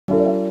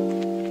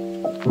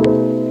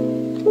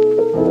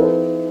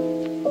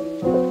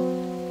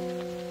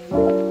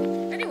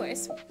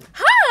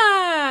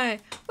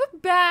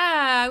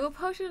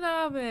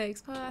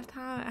Potionomics. But last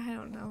time, I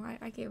don't know.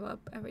 I gave up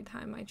every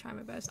time I try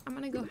my best. I'm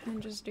gonna go ahead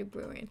and just do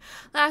brewing.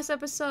 Last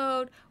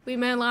episode, we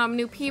met a lot of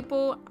new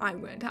people.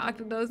 I'm gonna talk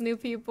to those new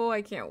people.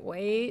 I can't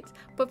wait.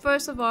 But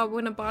first of all,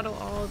 we're gonna bottle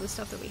all the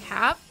stuff that we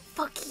have.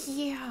 Fuck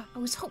yeah! I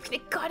was hoping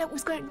to God I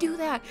was gonna do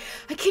that.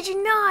 I kid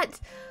you not.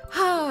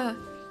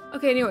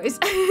 Okay, anyways,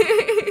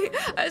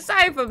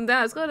 aside from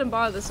that, let's go ahead and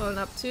bottle this one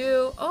up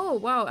too. Oh,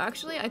 wow,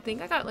 actually, I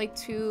think I got like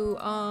 2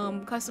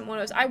 custom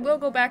orders. I will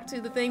go back to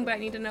the thing, but I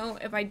need to know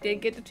if I did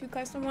get the 2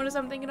 custom orders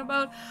I'm thinking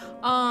about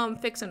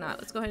fixed or not.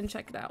 Let's go ahead and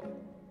check it out.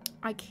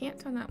 I can't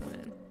turn that one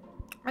in.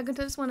 I can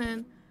turn this one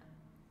in,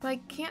 but I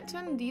can't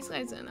turn these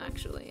guys in,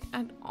 actually,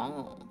 at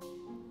all.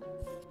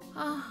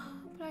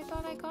 But I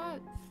thought I got...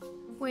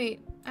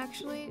 Wait,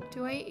 actually,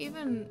 do I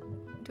even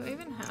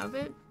have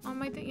it on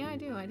my thing? Yeah, I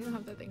do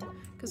have that thing.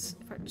 Because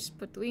if I just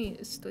put 3,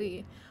 it's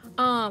 3.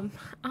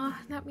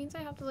 That means I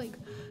have to like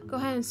go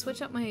ahead and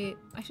switch up my.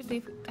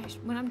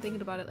 When I'm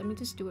thinking about it, let me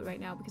just do it right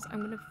now because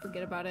I'm gonna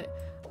forget about it.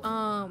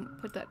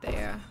 Put that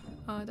there.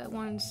 That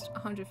one's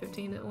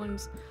 115. That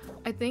one's,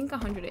 I think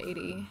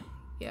 180.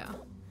 Yeah.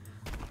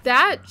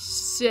 That's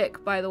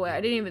sick, by the way. I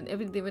didn't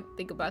even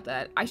think about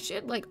that. I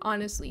should, like,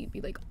 honestly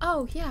be like,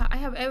 oh, yeah, I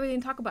have everything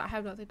to talk about. I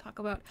have nothing to talk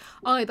about.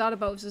 All I thought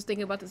about was just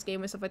thinking about this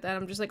game and stuff like that.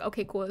 I'm just like,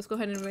 okay, cool. Let's go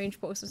ahead and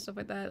arrange posts and stuff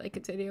like that. Like,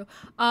 continue.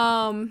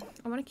 I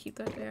want to keep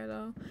that there,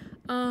 though.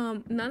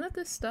 None of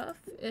this stuff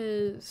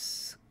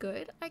is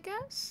good, I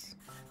guess.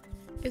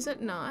 Is it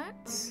not?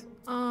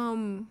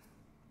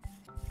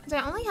 Because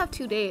I only have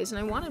 2 days and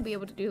I want to be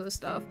able to do this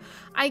stuff.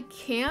 I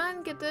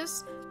can get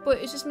this, but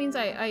it just means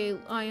I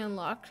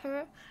unlocked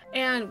her,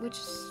 and which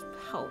is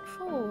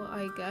helpful,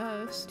 I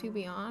guess, to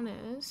be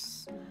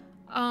honest.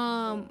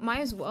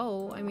 Might as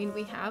well. I mean,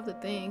 we have the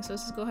thing, so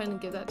let's just go ahead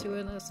and give that to her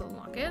and let's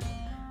unlock it.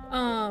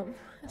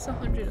 That's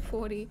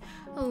 140.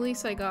 At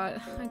least I got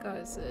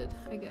a Sid,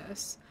 I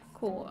guess.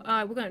 Cool.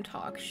 We're gonna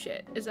talk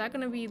shit. Is that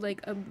gonna be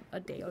like a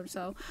day or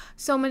so?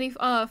 So many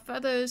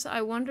feathers.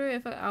 I wonder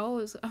if an owl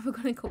is ever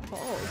gonna go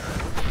bald.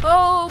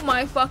 Oh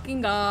my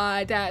fucking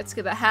god, that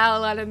scared the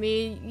hell out of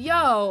me.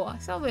 Yo,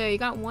 Sylvia, you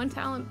got 1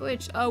 talent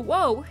bridge.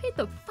 Whoa, where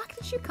the fuck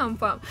did you come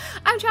from?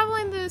 I'm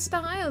traveling the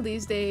style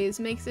these days.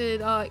 Makes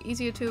it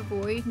easier to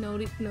avoid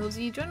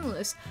nosy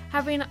journalists.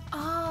 Having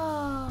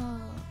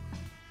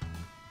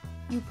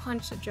you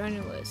punch a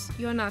journalist.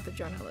 You're not the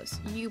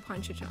journalist. You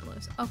punch a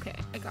journalist. Okay,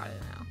 I got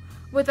it now.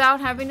 Without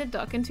having to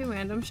duck into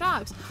random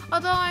shops.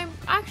 Although I'm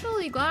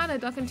actually glad I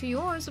ducked into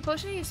yours. The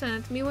potion you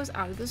sent to me was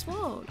out of this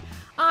world.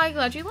 I'm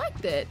glad you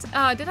liked it.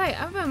 Did I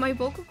ever? My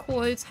vocal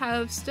cords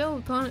have still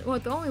gone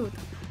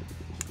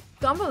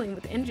tumbling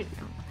with the engine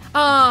now.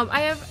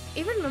 I have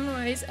even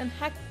memorized and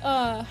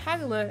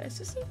haggler. Is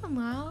this even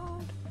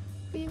loud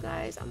for you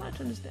guys? I'm gonna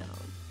turn this down.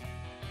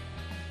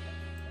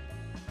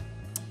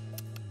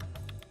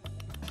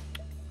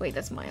 Wait,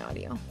 that's my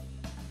audio.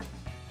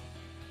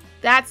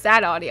 That's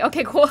that audio.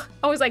 Okay, cool.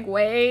 I was like,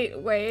 wait.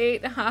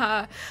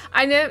 I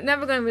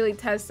never gonna really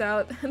test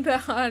out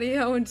the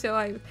audio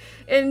until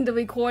in the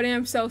recording.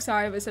 I'm so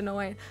sorry if it's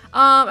annoying.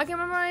 I can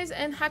memorize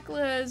and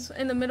hecklers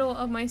in the middle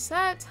of my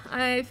set.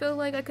 I feel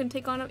like I can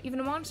take on even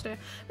a monster.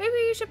 Maybe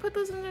you should put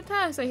this in the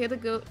test. I hear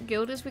the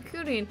guild is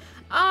recruiting.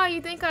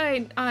 You think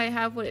I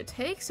have what it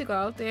takes to go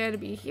out there to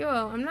be a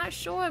hero? I'm not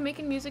sure.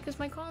 Making music is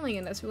my calling,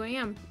 and that's who I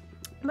am.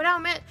 But I'll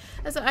admit,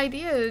 as an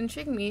idea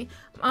intrigued me.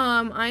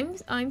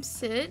 I'm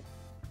Sid.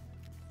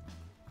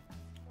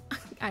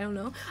 I don't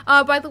know.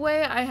 By the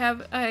way,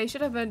 I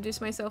should have introduced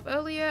myself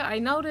earlier. I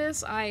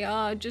noticed.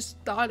 I just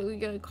thought we were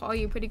gonna call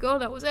you Pretty Girl.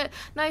 That was it.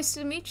 Nice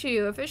to meet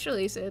you,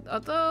 officially, Sid.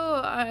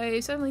 Although I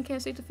certainly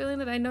can't shake the feeling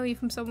that I know you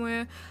from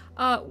somewhere.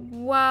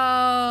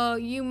 Well,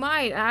 you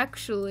might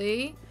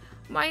actually.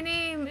 My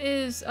name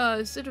is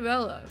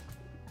Cinderella.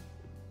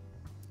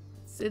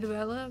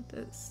 Cinderella.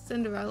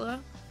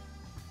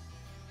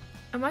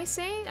 Am I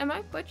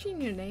butchering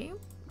your name?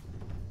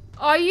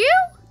 Are you?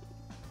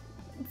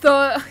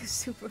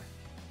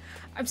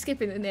 I'm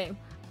skipping the name.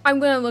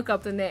 I'm gonna look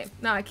up the name.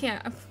 No, I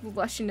can't. I'm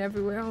blushing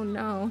everywhere. Oh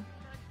no.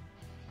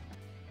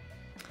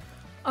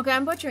 Okay,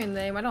 I'm butchering the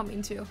name. I don't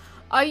mean to.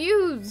 Are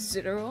you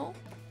Zitterl?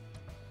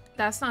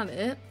 That's not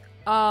it.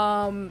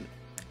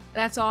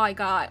 That's all I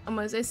got. I'm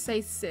gonna just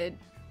say Sid.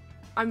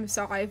 I'm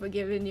sorry for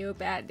giving you a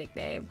bad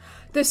nickname.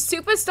 The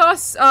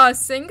superstar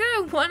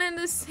singer? One and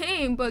the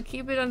same, but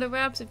keep it under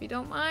wraps if you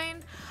don't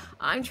mind.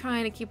 I'm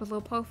trying to keep a low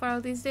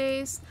profile these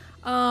days.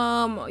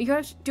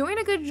 You're doing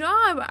a good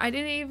job. I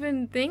didn't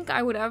even think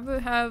I would ever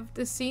have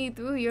to see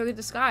through your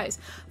disguise.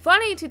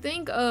 Funny to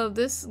think of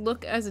this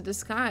look as a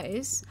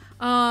disguise.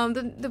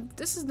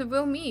 This is the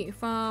real me.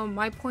 From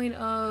my point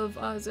of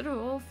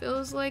Zitterl,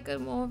 feels like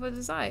more of a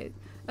disguise.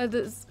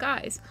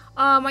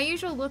 My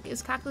usual look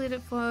is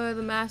calculated for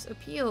the mass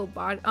appeal.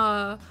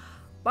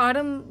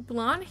 Bottom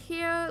blonde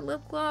hair,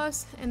 lip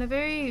gloss, and a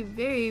very,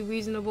 very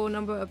reasonable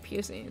number of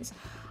piercings.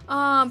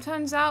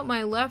 Turns out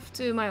my left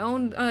to my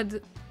own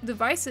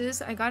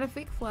devices, I got a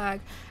fake flag,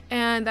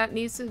 and that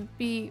needs to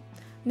be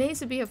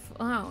a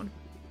clown.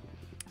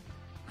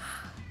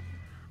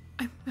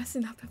 I'm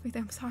messing up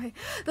everything. I'm sorry.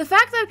 The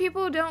fact that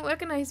people don't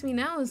recognize me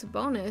now is a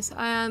bonus.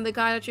 And the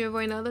guy that you're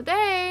avoiding the other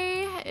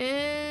day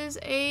is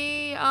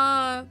a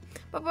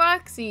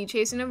paparazzi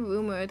chasing a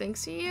rumor.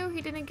 Thanks to you,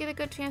 he didn't get a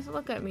good chance to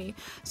look at me.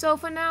 So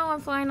for now, I'm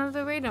flying under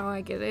the radar.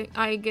 I get it.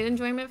 I get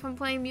enjoyment from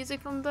playing music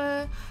from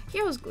the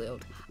Heroes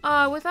Guild.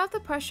 Without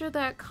the pressure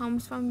that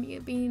comes from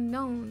being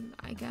known,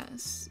 I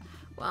guess.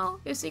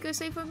 Well, your secret's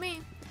safe with me.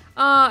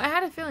 I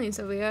had a feeling,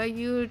 Sylvia.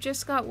 You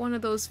just got one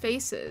of those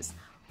faces.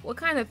 What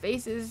kind of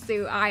faces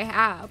do I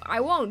have?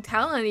 I won't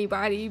tell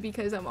anybody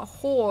because I'm a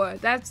whore.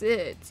 That's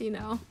it, you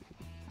know.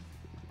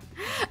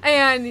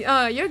 And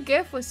your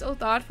gift was so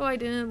thoughtful. I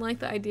didn't like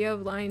the idea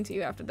of lying to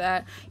you after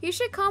that. You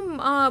should come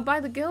by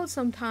the guild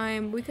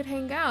sometime. We could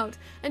hang out.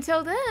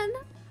 Until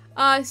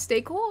then,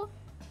 stay cool.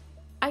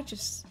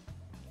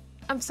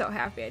 I'm so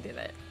happy I did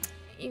it.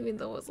 Even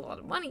though it was a lot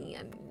of money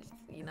and,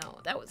 you know,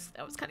 that was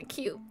kind of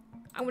cute.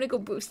 I'm gonna go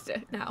boost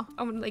it now.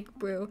 I'm gonna like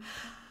brew.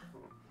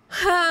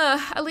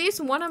 At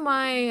least one of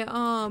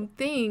my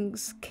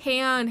things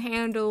can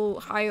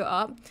handle higher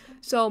up,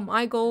 so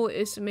my goal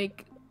is to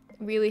make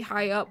really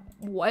high up.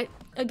 What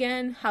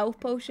again? Health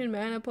potion,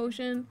 mana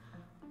potion.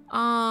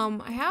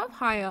 I have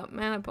high up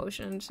mana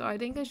potion, so I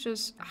think it's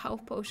just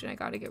health potion I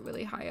gotta get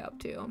really high up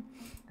to.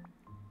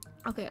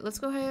 Okay, let's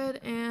go ahead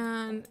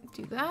and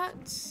do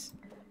that.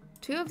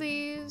 2 of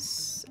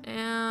these,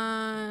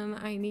 and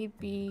I need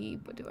B,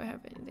 but do I have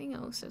anything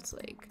else that's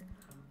like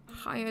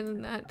higher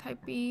than that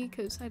type B?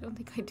 Because I don't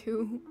think I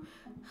do.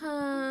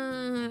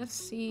 Let's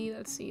see,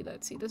 that's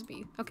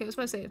B. Okay, I was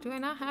about to say, do I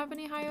not have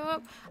any higher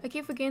up? I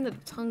keep forgetting that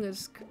the tongue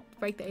is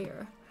right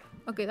there.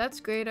 Okay,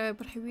 that's greater,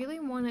 but I really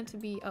want it to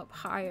be up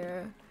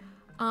higher.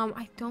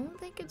 I don't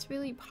think it's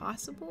really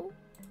possible.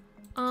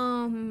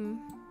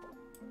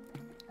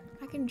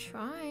 I can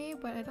try,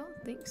 but I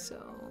don't think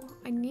so.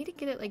 I need to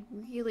get it like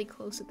really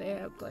close to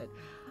there, but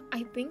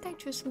I think I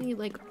just need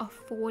like a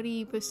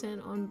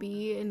 40% on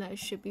B and that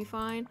should be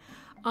fine.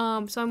 So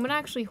I'm gonna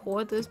actually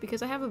hoard this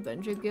because I have a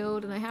Avenger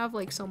Guild and I have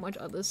like so much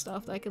other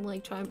stuff that I can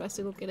like try my best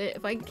to go get it.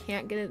 If I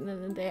can't get it in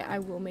the day, I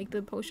will make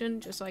the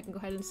potion just so I can go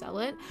ahead and sell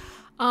it.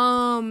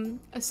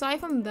 Aside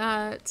from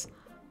that,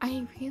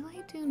 I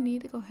really do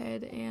need to go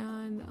ahead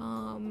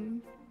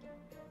and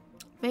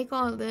make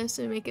all of this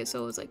and make it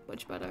so it's like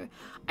much better.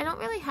 I don't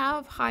really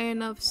have high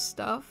enough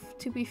stuff,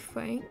 to be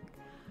frank.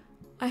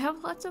 I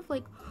have lots of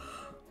like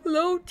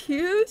low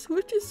tiers,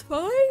 which is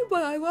fine,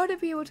 but I want to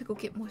be able to go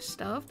get more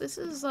stuff. This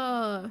is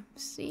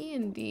C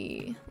and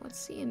D. What's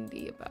C and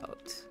D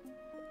about?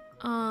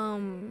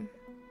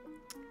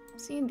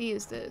 C and D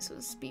is this, so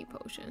it's B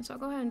potion. So I'll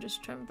go ahead and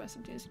just try my best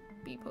to do this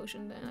B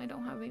potion then. I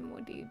don't have any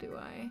more D, do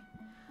I?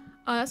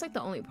 That's like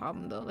the only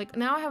problem though. Like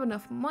now I have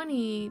enough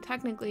money,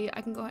 technically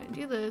I can go ahead and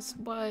do this,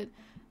 but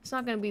it's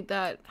not gonna be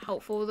that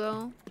helpful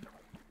though.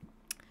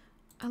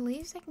 At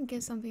least I can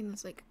get something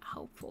that's like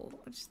helpful.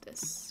 What's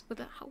this? With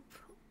the help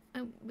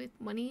with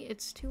money,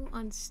 it's too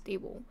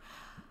unstable.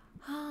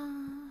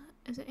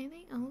 Is there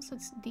anything else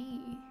that's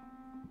D?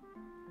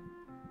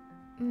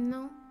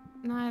 No,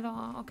 not at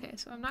all. Okay,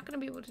 so I'm not gonna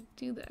be able to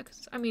do that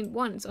because I mean,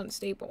 1, it's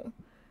unstable.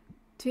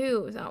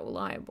 2, it's not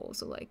reliable.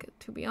 So like,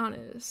 to be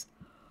honest,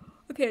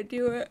 I can't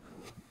do it.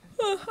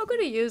 I'm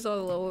gonna use all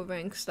the lower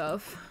rank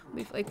stuff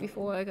like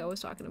before, like I was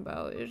talking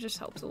about. It just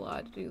helps a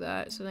lot to do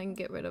that, so then I can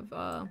get rid of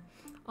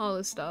all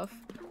this stuff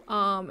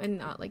and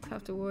not like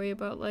have to worry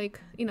about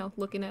like, you know,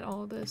 looking at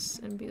all this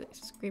and be like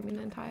screaming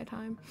the entire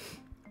time.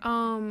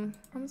 I'm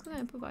just gonna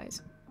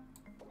improvise.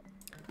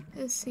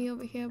 There's C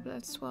over here, but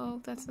that's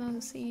 12. That's another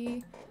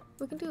C.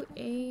 We can do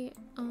A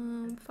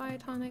fire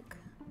tonic.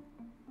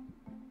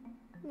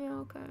 Yeah,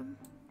 okay.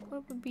 What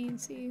about B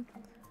and C?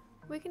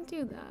 We can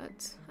do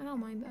that. I don't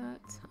mind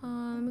that.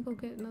 Let me go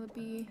get another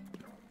B.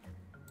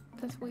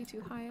 That's way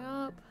too high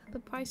up. The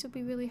price would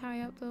be really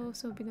high up though,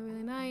 so it'd be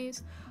really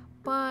nice.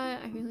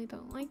 But I really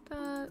don't like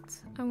that.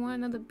 I want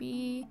another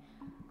B.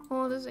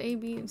 Oh, there's A,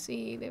 B, and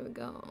C. There we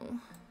go.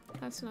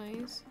 That's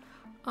nice.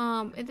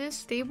 It is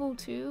stable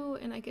too,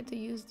 and I get to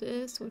use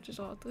this, which is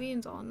all 3 and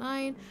it's all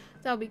 9.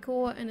 That'll be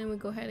cool, and then we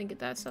go ahead and get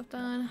that stuff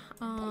done.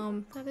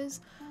 That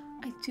is...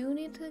 I do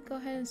need to go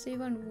ahead and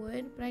save on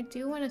wood, but I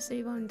do want to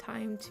save on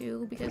time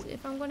too, because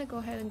if I'm going to go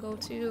ahead and go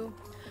to...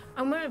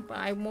 I'm going to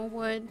buy more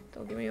wood,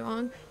 don't get me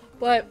wrong,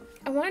 but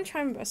I want to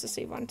try my best to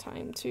save on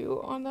time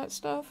too on that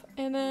stuff.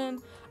 And then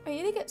I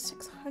need to get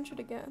 600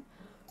 again.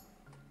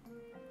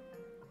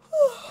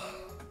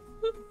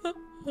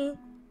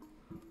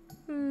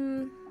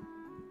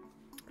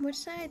 What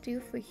should I do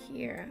for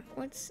here?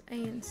 What's A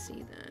and C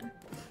then?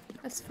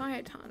 That's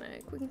fire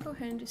tonic. We can go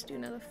ahead and just do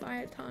another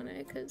fire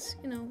tonic because,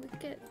 you know, we can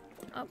get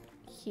up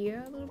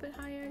here a little bit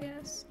higher, I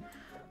guess.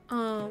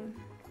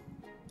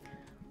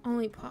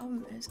 Only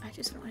problem is I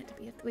just want it to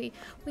be a 3.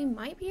 We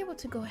might be able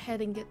to go ahead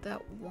and get that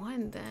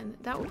 1 then.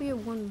 That would be a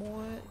 1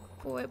 more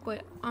for it,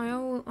 but I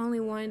only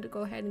wanted to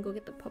go ahead and go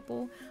get the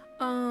purple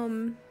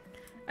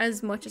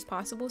as much as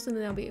possible, so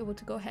then I'll be able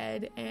to go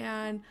ahead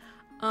and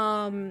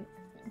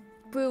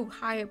brew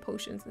higher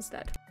potions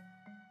instead.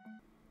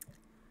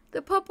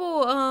 the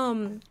purple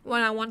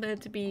one I wanted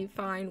it to be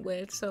fine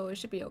with, so it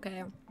should be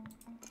okay.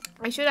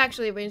 I should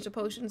actually arrange the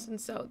potions and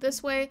so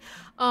this way.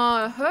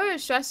 Her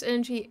stress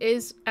energy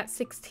is at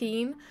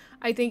 16.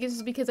 I think it's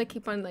just because I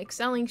keep on like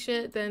selling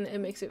shit, then it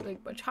makes it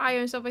like much higher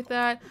and stuff like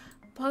that.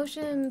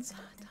 Potions,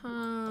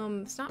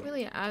 it's not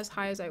really as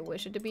high as I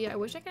wish it to be. I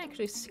wish I could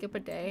actually skip a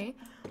day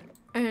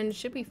and it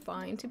should be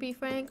fine, to be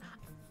frank.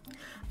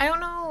 I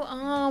don't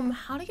know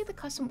how to get the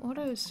custom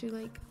orders to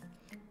like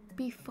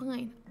be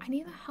fine. I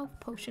need a health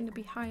potion to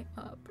be high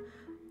up.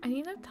 I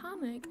need a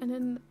tonic, and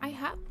then I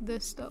have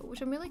this though,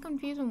 which I'm really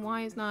confused on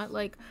why it's not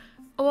like,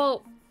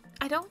 well,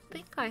 I don't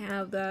think I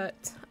have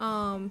that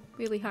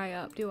really high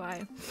up, do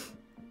I?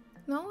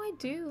 No, I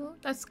do.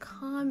 That's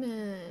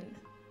common.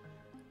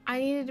 I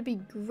need it to be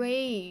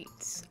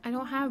great. I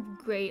don't have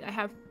great. I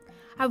have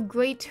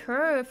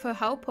greater for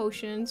health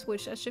potions,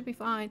 which that should be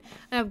fine.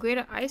 I have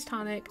greater ice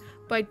tonic,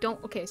 but I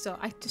don't. Okay, so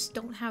I just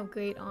don't have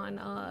great on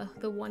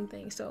the one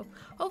thing. So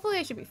hopefully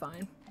I should be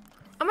fine.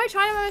 I'm gonna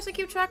try my best to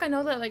keep track. I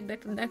know that like the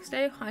next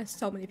day, there's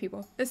so many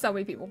people. There's so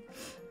many people.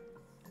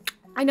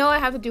 I know I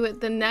have to do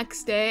it the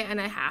next day, and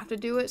I have to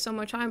do it, so I'm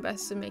gonna try my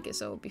best to make it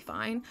so it'll be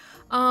fine.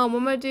 What I'm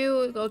gonna do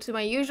is go to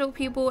my usual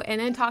people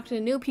and then talk to the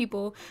new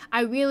people.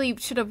 I really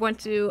should have went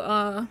to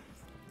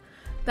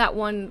that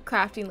one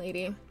crafting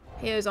lady.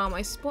 Here's all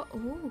my spot.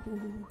 Ooh,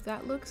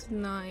 that looks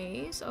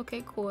nice.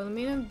 Okay, cool. Let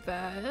me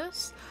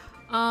invest.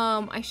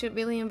 I should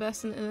really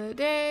invest in the end of the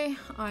day.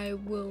 I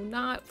will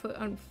not,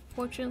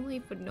 unfortunately,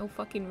 for no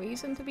fucking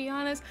reason, to be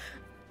honest.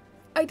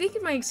 I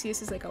think my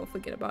excuse is like I'll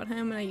forget about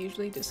him, and I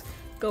usually just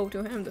go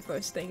to him the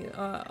first thing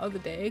of the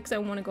day because I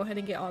want to go ahead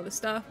and get all the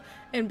stuff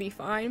and be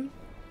fine.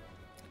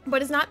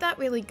 But it's not that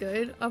really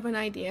good of an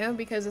idea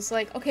because it's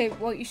like, okay,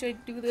 well, you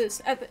should do this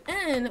at the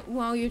end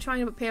while you're trying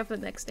to prepare for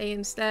the next day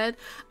instead.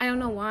 I don't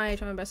know why I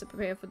try my best to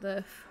prepare for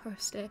the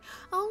first day.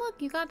 Oh,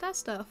 look, you got that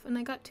stuff. And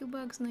I got 2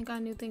 bugs and I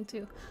got a new thing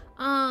too.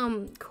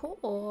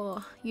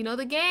 Cool. You know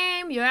the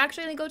game. You're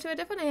actually going to go to a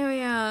different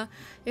area.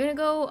 You're going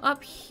to go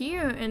up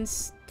here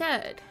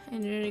instead.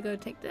 And you're going to go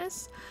take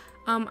this.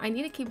 I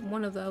need to keep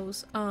one of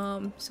those.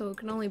 So it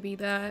can only be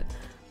that.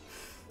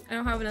 I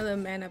don't have another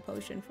mana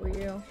potion for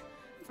you.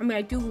 I mean,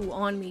 I do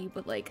on me,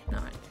 but like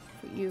not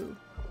for you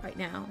right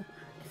now.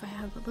 If I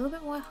have a little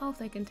bit more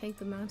health, I can take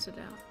the monster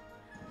down.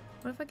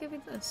 What if I give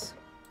you this?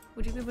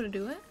 Would you be able to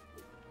do it?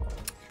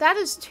 That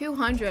is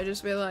 200, I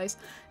just realized.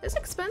 It's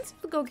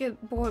expensive to go get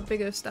more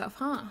bigger stuff,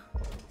 huh?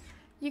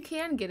 You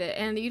can get it,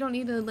 and you don't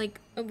need like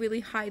a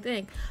really high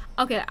thing.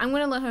 Okay, I'm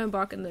gonna let her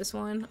embark on this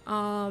one,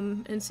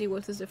 and see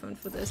what's different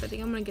for this. I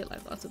think I'm gonna get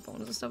like lots of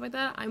bonuses and stuff like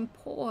that. I'm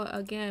poor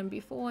again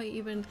before I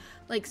even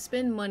like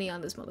spend money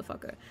on this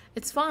motherfucker.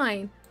 It's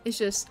fine. It's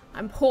just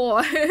I'm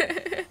poor.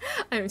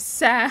 I'm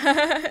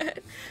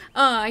sad.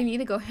 I need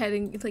to go ahead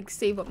and like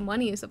save up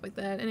money and stuff like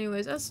that.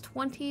 Anyways, that's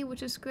 20,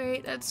 which is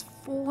great. That's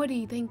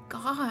 40. Thank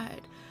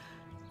God.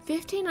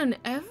 15 on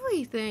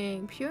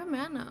everything. Pure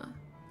mana.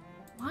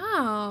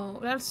 Wow,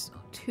 that's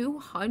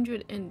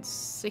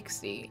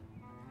 260.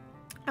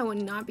 I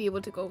would not be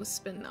able to go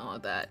spend all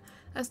of that.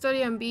 That's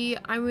 30 on B.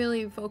 I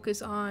really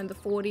focus on the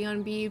 40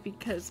 on B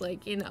because,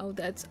 like, you know,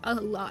 that's a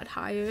lot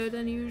higher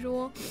than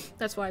usual.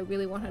 That's why I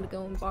really want her to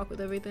go embark with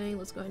everything.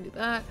 Let's go and do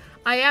that.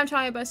 I am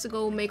trying my best to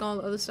go make all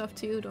the other stuff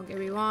too. Don't get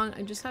me wrong.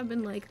 I just have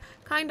been, like,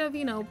 kind of,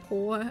 you know,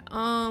 poor.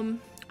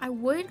 I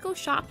would go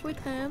shop with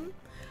him.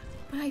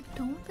 But I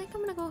don't think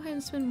I'm gonna go ahead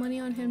and spend money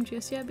on him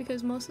just yet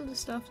because most of the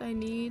stuff I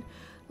need,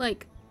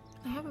 like,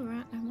 I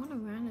want a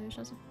radish.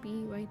 That's a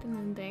B right then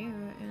and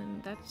there,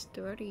 and that's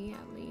 30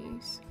 at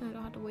least. I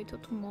don't have to wait till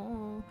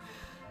tomorrow.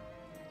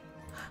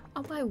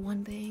 I'll buy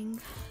one thing.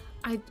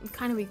 I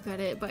kind of regret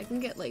it, but I can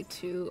get like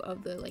 2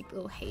 of the like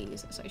little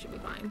haze, so I should be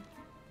fine.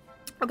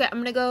 Okay, I'm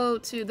gonna go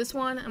to this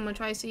one. I'm gonna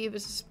try to see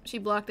if she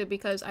blocked it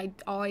because I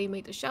already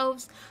made the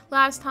shelves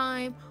last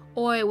time,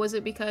 or was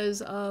it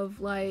because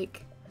of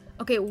like.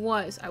 Okay, it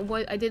was. I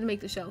did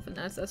make the shelf, and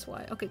that's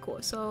why. Okay,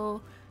 cool.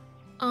 So,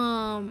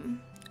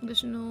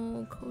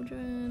 additional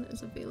cauldron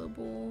is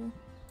available.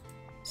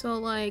 So,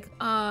 like,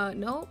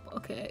 nope.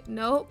 Okay,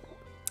 nope.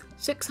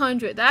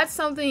 600. That's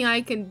something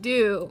I can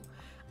do.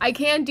 I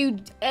can't do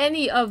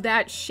any of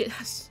that shit.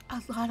 That's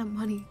a lot of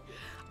money.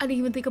 I didn't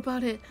even think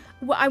about it.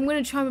 Well, I'm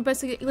gonna try my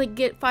best to get, like,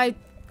 I'm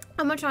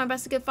gonna try my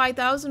best to get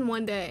 5,000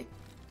 one day.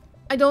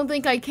 I don't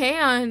think I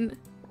can,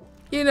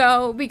 you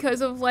know,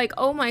 because of, like,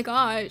 oh my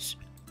gosh.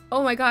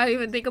 Oh my god, I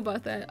didn't even think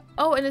about that.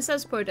 Oh, and it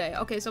says per day.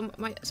 Okay, so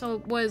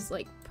it was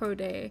like per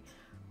day.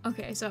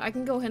 Okay, so I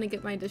can go ahead and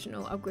get my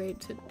additional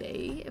upgrade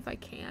today if I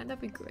can.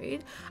 That'd be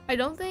great. I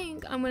don't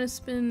think I'm gonna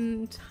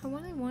spend. I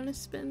want to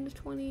spend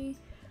 20.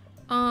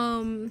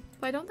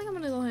 But I don't think I'm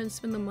gonna go ahead and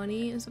spend the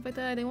money and stuff like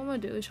that. I think what I'm gonna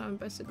do is try my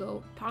best to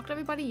go talk to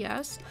everybody.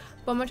 Yes,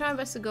 but I'm gonna try my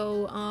best to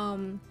go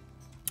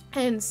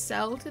and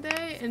sell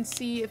today and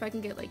see if I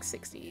can get like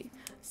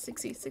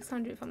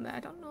 600 from that.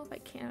 I don't know if I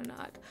can or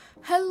not.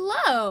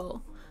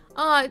 Hello.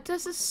 Oh,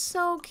 this is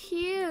so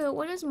cute.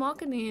 What is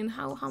marketing?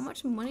 How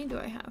much money do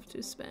I have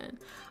to spend?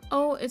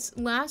 Oh, it's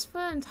lasts for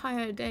an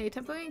entire day.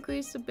 Temporarily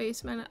increase the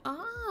base mana.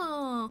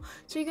 Oh,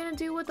 so you're gonna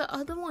do what the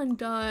other one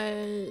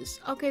does.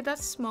 Okay,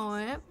 that's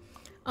smart.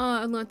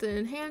 Unlock the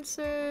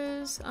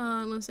enhancers.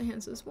 Unless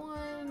enhancers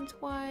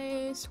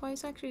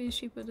twice actually is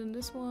cheaper than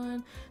this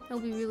one. That'll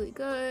be really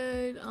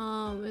good.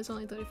 It's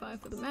only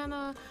 35 for the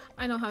mana.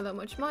 I don't have that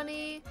much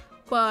money,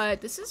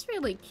 but this is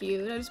really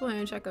cute. I just want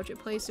to check out your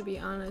place, to be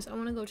honest. I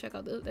want to go check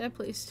out their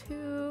place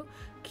too.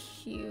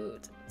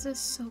 Cute. This is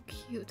so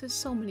cute. There's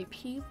so many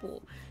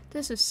people.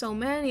 This is so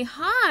many.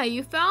 Hi,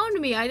 you found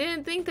me. I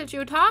didn't think that you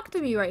would talk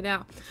to me right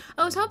now.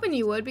 I was hoping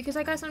you would because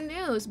I got some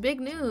news. Big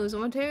news.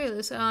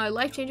 Materialist.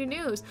 Life-changing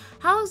news.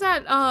 How's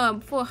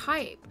that for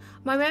hype?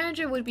 My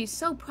manager would be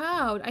so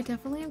proud. I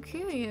definitely am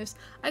curious.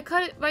 I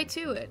cut it right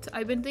to it.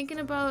 I've been thinking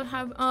about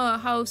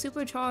how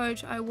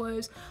supercharged I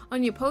was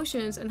on your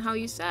potions and how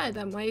you said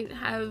that might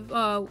have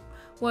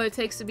what it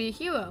takes to be a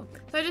hero.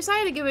 So I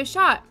decided to give it a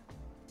shot.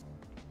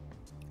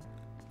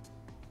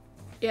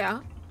 Yeah.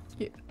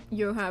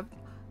 You have...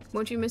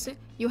 Won't you miss it?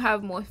 You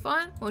have more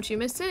fun? Won't you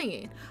miss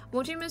singing?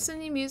 Won't you miss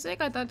singing music?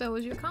 I thought that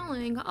was your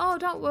calling. Oh,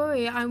 don't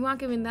worry. I'm not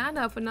giving that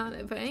up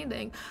for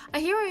anything. A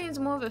hero is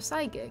more of a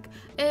psychic.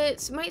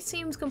 It might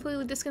seem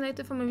completely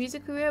disconnected from a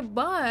music career,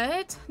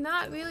 but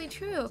not really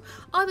true.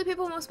 All the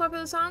people's most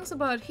popular songs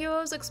about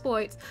heroes'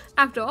 exploits.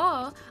 After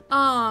all,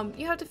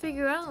 you have to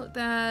figure out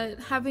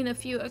that having a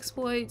few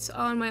exploits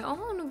on my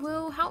own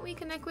will help me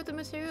connect with the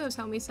materials,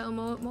 help me sell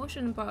more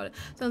emotion about it.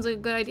 Sounds like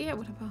a good idea.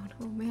 What about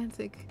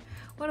romantic?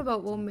 What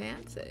about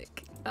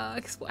romantic?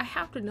 I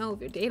have to know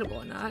if you're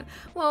dateable or not.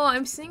 Well,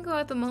 I'm single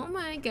at the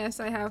moment. I guess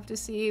I have to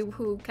see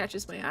who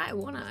catches my eye,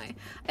 won't I?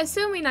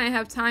 Assuming I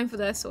have time for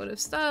that sort of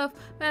stuff.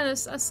 But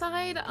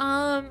aside,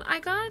 I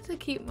got to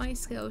keep my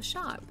skills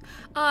sharp.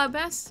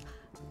 Baptist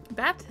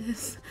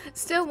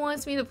still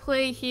wants me to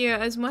play here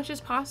as much as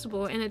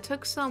possible, and it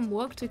took some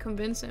work to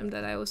convince him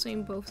that I was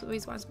doing both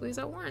responsibilities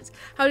at once.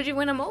 How did you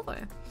win him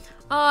over?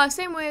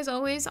 Same way as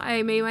always,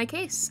 I made my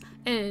case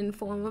in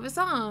form of a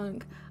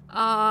song.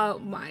 Oh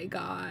my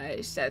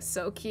gosh, that's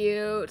so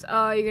cute.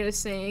 Oh, you're gonna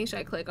sing. Should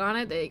I click on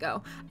it? There you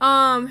go.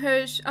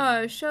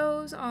 Her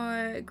shows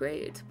are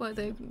great, but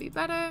they can be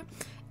better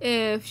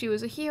if she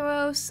was a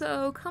hero.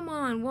 So come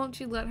on, won't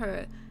you let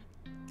her?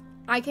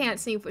 I can't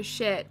sing for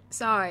shit.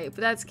 Sorry, but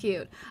that's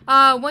cute.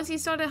 Once he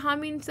started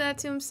humming that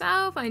to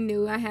himself, I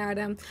knew I had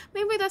him.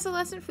 Maybe that's a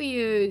lesson for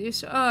you. Your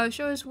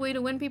surest way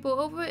to win people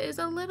over is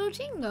a little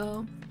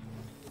jingle.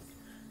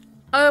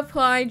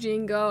 Apply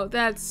jingle.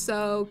 That's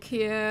so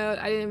cute.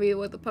 I didn't read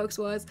what the pokes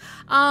was.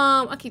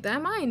 I'll keep that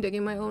in mind,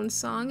 digging my own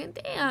song and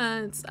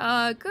dance.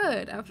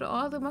 Good. After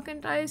all, the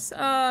merchandise,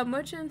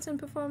 merchants and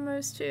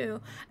performers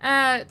too.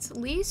 At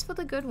least for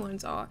the good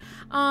ones are.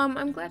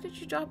 I'm glad that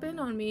you dropped in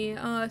on me.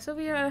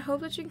 Sylvia, I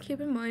hope that you can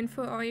keep in mind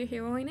for all your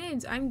heroing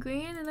needs. I'm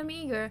green and I'm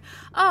eager.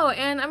 Oh,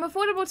 and I'm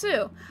affordable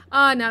too.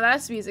 Now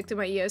that's music to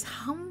my ears.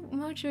 How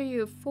much are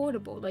you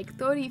affordable? Like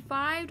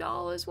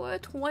 $35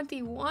 worth?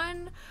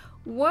 21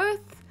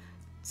 worth?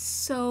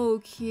 So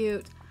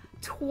cute.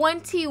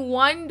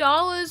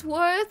 $21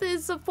 worth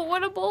is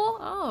affordable?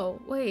 Oh,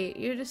 wait,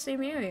 you're the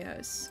same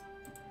areas.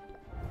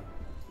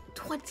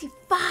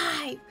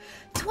 25!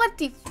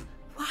 20!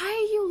 Why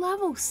are you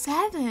level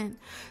 7?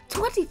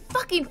 20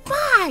 fucking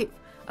 5!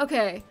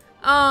 Okay,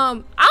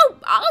 I'll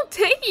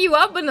take you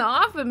up in the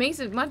offer. It makes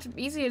it much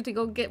easier to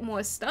go get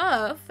more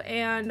stuff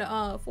and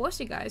force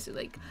you guys to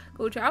like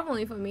go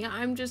traveling for me.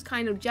 I'm just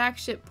kind of jack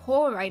shit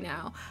poor right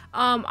now.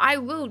 I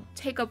will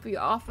take up your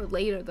offer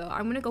later though.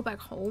 I'm gonna go back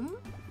home.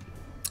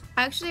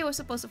 Actually, I was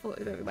supposed to flirt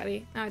with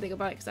everybody. Now I think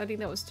about it, because I think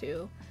that was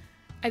 2.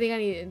 I think I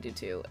needed to do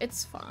 2.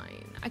 It's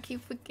fine. I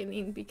keep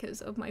forgetting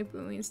because of my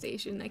brewing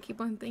station. I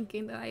keep on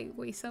thinking that I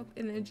waste up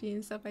energy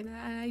and stuff like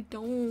that, and I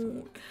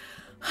don't.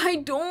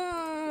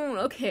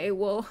 Okay,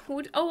 well,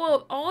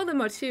 all of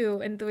them are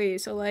 2 and 3,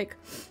 so like,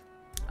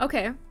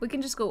 okay, we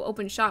can just go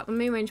open shop. Let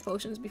me arrange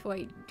potions before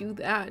I do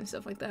that and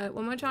stuff like that.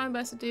 What I'm trying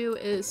best to do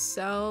is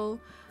sell.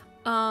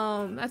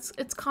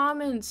 It's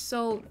common,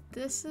 so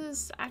this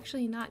is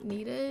actually not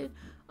needed,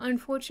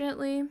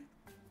 unfortunately.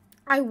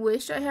 I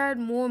wish I had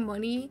more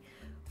money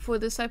for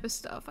this type of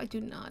stuff. I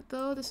do not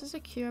though. This is a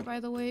cure, by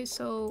the way,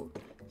 so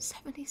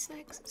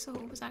 76, so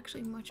it was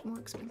actually much more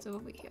expensive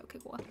over here. Okay,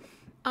 cool.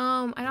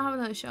 I don't have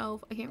another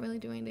shelf. I can't really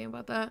do anything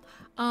about that.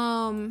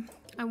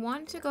 I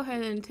want to go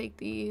ahead and take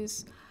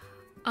these.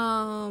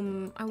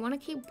 I want to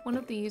keep one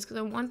of these because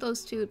I want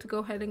those 2 to go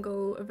ahead and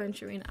go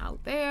adventuring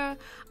out there.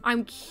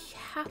 I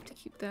have to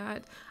keep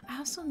that. I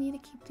also need to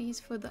keep these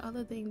for the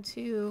other thing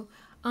too.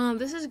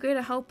 This is great,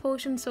 a health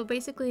potion. So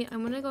basically,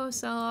 I'm gonna go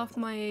sell off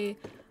my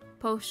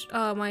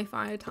my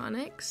fire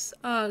tonics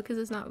because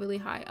it's not really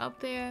high up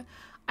there.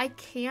 I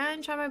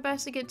can try my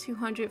best to get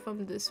 200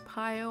 from this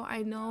pile.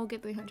 I know I'll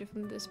get 300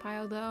 from this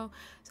pile though,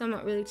 so I'm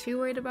not really too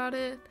worried about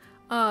it.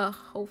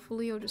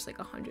 Hopefully, or just like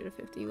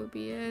 150 would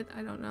be it.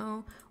 I don't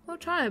know. We'll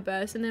try our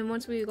best, and then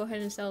once we go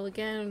ahead and sell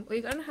again,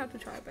 we're gonna have to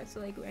try our best to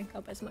like rank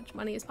up as much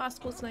money as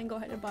possible, so then go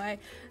ahead and buy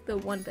the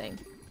one thing.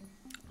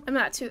 I'm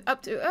not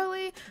up too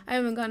early. I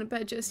haven't gone to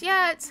bed just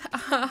yet.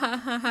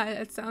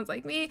 That sounds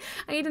like me.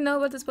 I need to know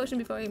about this potion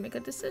before I make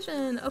a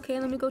decision. Okay,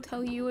 let me go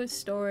tell you a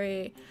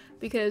story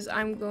because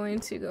I'm going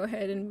to go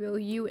ahead and reel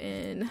you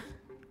in.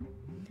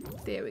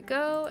 There we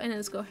go. And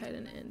let's go ahead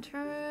and enter.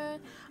 I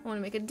want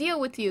to make a deal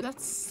with you.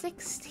 That's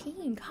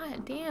 16.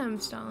 God damn,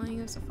 Starling.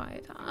 It's a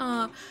fight.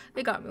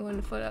 They got me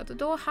one foot out the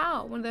door.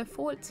 How? When they're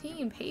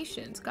 14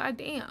 patients. God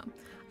damn.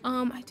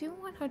 I do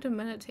want her to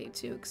meditate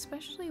too,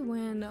 especially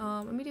when,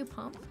 let me do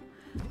pump.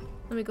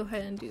 Let me go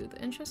ahead and do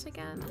the interest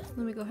again. Let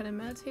me go ahead and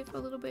meditate for a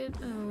little bit.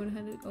 I'm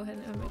gonna go ahead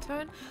and end my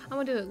turn. I'm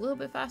gonna do it a little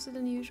bit faster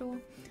than usual.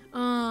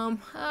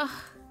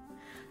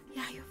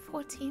 Yeah, you're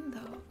 14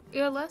 though.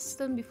 You're less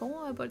than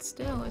before, but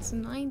still, it's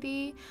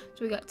 90.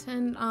 So we got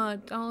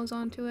 $10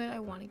 onto it. I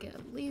want to get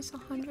at least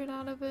 100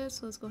 out of it.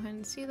 So let's go ahead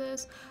and see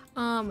this.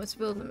 Let's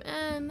build them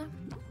in.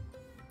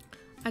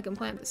 I can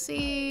plant the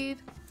seed.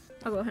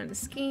 I'll go ahead and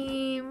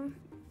scheme.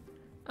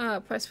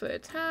 Press for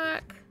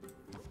attack.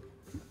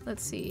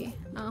 Let's see.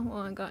 Well,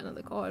 I got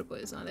another card,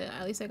 but it's not it.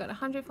 At least I got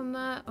 100 from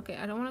that. Okay,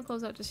 I don't want to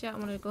close out just yet.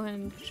 I'm going to go ahead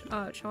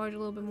and charge a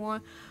little bit more.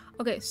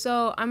 Okay,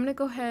 so I'm going to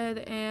go ahead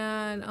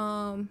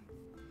and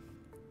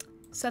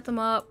set them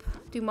up,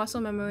 do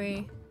muscle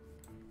memory,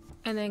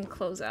 and then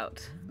close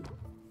out.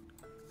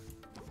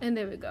 And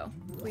there we go.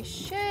 We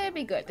should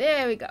be good.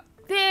 There we go.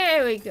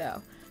 There we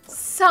go.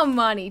 Some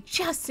money,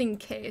 just in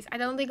case. I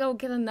don't think I'll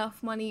get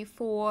enough money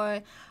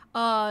for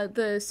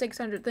the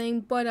 600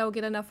 thing, but I'll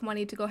get enough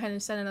money to go ahead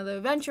and send another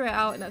adventurer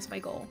out, and that's my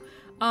goal.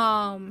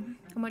 I'm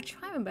gonna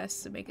try my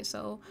best to make it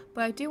so,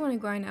 but I do want to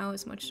grind out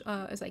as much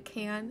as I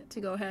can to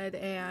go ahead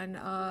and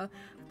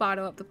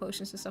bottle up the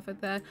potions and stuff like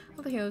that.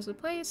 All the heroes of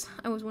the place.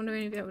 I was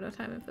wondering if you have enough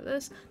time for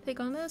this. Take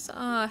on this.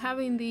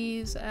 Having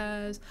these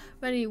as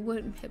ready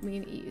would hit me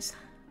in ease.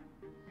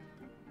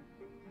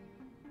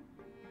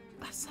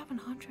 That's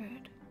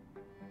 700.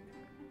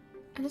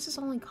 And this is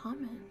only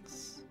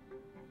comments.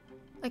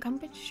 Like, I've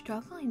been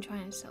struggling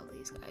trying to sell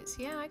these guys.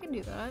 Yeah, I can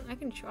do that. I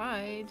can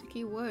try. The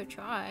keyword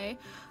try.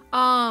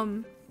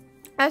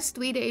 That's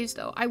 3 days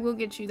though. I will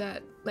get you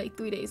that like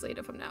 3 days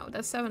later from now.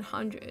 That's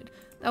 700.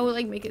 That would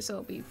like make it so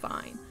it'll be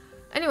fine.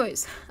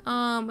 Anyways,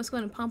 let's go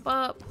ahead and pump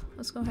up.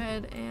 Let's go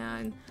ahead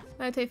and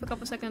meditate for a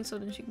couple seconds so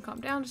then she can calm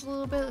down just a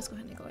little bit. Let's go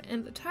ahead and go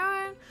end the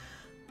turn.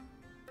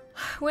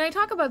 When I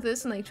talk about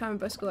this and like try my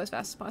best to go as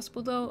fast as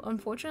possible though,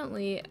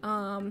 unfortunately,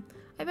 I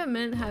bet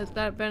Mint has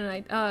that been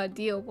an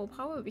ideal, well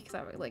probably because I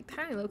have like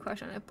tiny little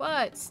crush on it,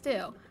 but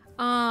still.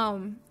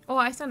 Oh,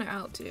 I sent her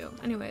out too.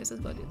 Anyways,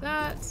 let's go do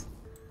that.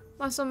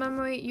 Muscle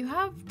memory, you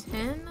have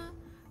 10,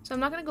 so I'm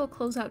not gonna go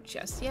close out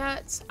just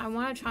yet. I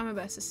want to try my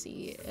best to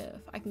see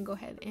if I can go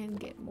ahead and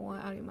get more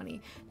out of your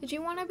money. Did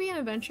you want to be an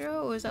adventurer,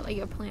 or is that like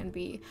your plan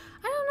B?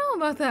 I don't know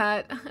about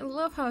that. I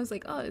love how I was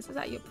like, oh, is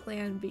that your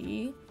plan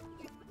B?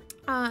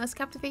 Let's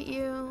captivate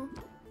you.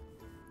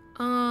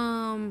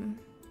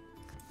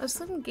 Let's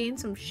let him gain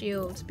some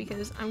shields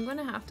because I'm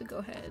gonna have to go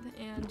ahead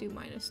and do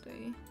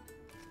 -3.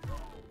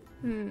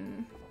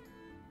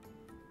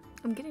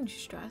 I'm getting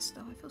stressed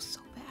though. I feel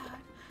so bad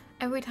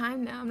every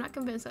time now. I'm not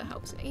convinced that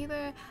helps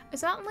either.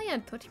 It's only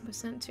at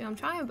 13% too. I'm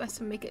trying my best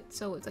to make it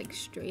so it's like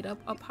straight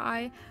up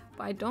high,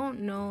 but I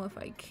don't know if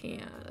I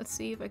can. Let's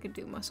see if I could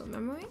do muscle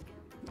memory.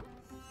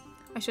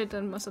 I should have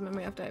done muscle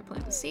memory after I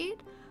plant the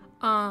seed.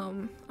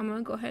 I'm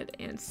gonna go ahead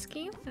and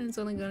scheme, and it's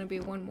only gonna be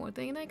one more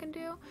thing that I can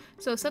do.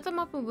 So set them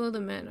up and roll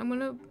them in.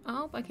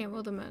 Oh, I can't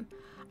roll them in.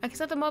 I can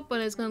set them up, but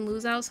it's gonna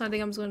lose out, so I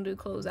think I'm just gonna do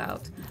close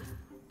out.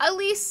 At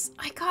least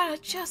I got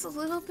it just a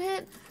little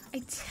bit.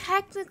 I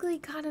technically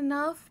got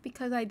enough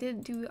because I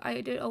did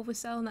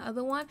oversell in the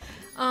other one.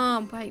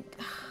 But I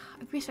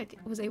wish I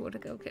was able to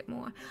go get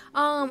more.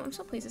 I'm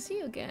so pleased to see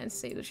you again.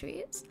 Save the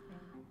trees.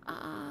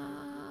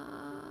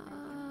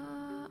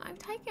 I'm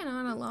taking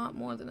on a lot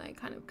more than I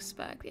kind of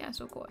expect. Yes,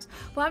 of course.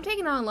 But I'm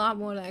taking on a lot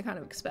more than I kind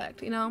of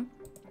expect, you know?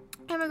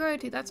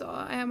 Emigrate, that's all.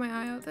 I have my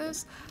eye on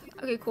this.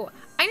 Okay, cool.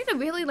 I need to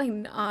really like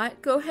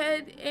not go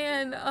ahead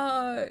and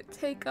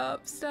take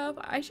up stuff.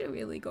 I should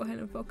really go ahead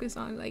and focus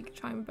on like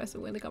trying my best to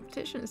win the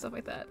competition and stuff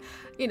like that.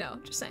 You know,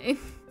 just saying.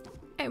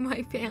 Am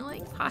I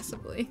failing?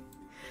 Possibly.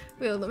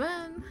 Reel them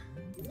in.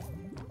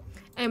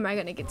 Am I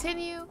gonna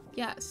continue?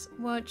 Yes.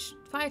 Which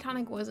Fire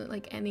Tonic wasn't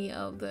like any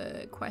of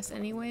the quests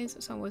anyways,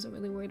 so I wasn't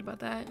really worried about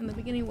that. In the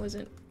beginning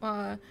wasn't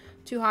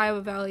too high of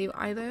a value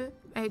either.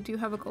 I do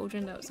have a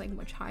cauldron that was like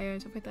much higher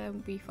and stuff like that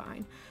would be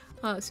fine.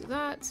 Let's do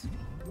that.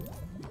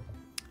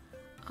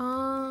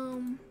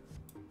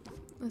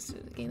 Let's do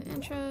the gain of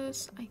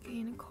interest. I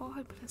gain a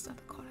card, but that's not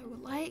the card I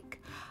would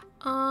like.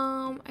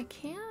 I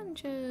can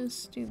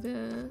just do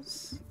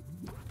this.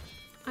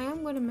 I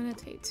am going to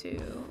meditate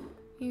too.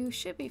 You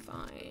should be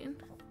fine.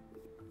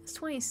 It's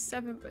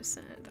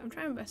 27%. I'm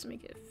trying my best to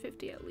make it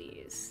 50 at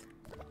least.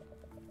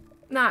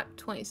 Not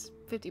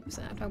 50%.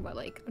 I'm talking about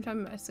like, I'm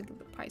trying my best to get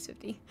the price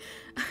 50.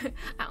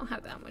 I don't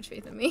have that much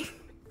faith in me.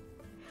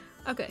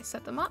 Okay,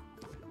 set them up.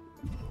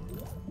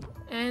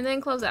 And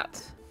then close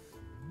out.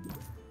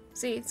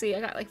 See, I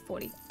got like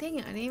 40. Dang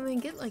it, I didn't even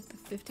get like the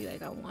 50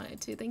 like I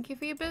wanted to. Thank you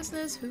for your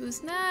business.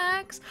 Who's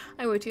next?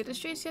 I worked here at the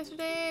streets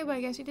yesterday, but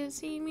I guess you didn't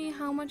see me.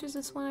 How much is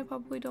this one? I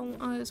probably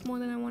don't, it's more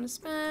than I want to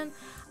spend.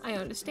 I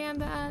understand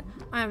that.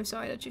 I'm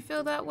sorry that you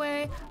feel that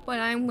way, but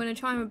I'm gonna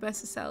try my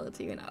best to sell it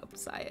to you and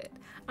upside it.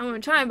 I'm gonna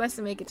try my best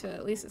to make it to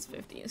at least it's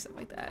 50 and stuff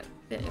like that.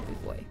 Then every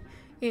boy.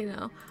 You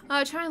know,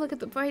 try and look at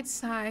the bright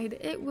side.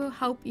 It will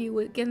help you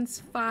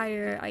against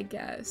fire, I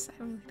guess.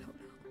 I really don't know.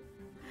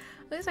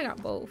 At least I got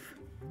both.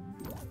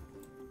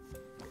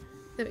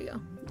 There we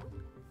go.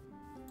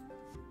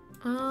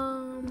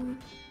 I'm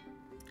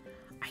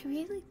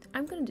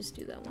gonna just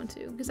do that one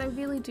too, because I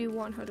really do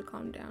want her to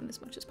calm down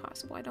as much as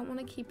possible. I don't want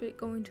to keep it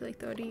going to like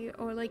 30,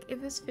 or like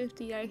if it's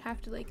 50, I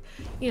have to like,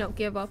 you know,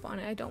 give up on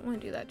it. I don't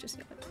want to do that just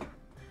yet.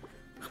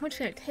 How much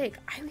can I take?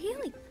 I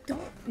really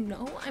don't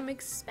know. I'm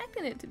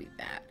expecting it to be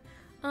bad.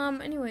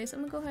 Anyways, I'm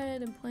gonna go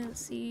ahead and plant a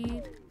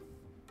seed.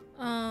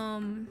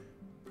 I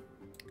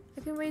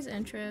can raise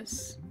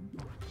interest.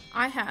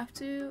 I have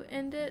to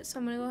end it, so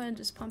I'm gonna go ahead and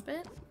just pump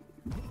it.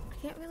 I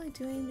can't really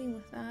do anything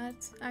with that.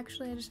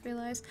 Actually, I just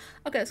realized.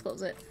 Okay, let's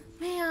close it.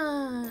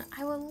 Man,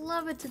 I would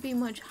love it to be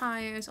much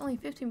higher. It's only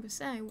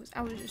 15%.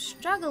 I was just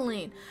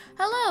struggling.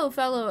 Hello,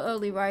 fellow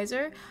early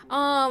riser.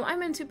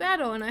 I'm into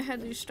battle and I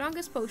had the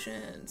strongest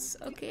potions.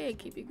 Okay,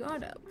 keep your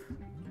guard up.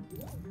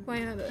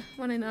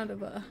 Running out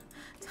of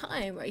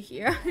time right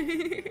here.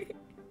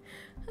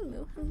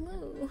 Hello.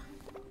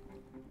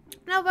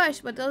 No rush,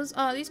 but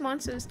these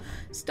monsters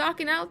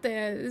stalking out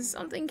there.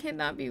 Something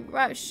cannot be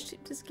rushed.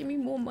 Just give me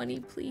more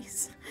money,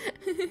 please.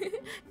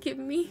 Give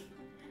me.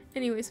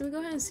 Anyway, so we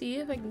go ahead and see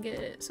if I can get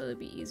it so it'll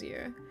be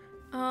easier.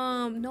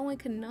 No, I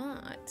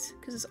cannot,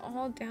 because it's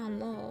all down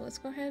low. Let's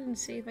go ahead and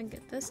see if I can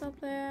get this up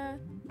there.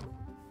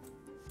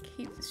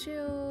 Keep the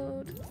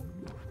shield.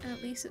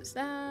 At least it's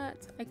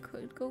that. I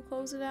could go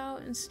close it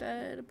out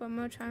instead, but I'm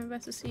gonna try my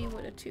best to see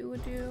what a 2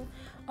 would do.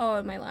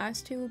 Oh, my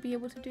last 2 will be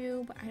able to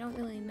do, but I don't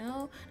really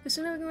know. The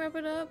sooner we can wrap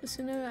it up, the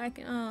sooner I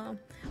can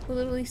we'll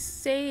literally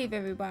save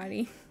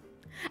everybody.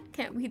 I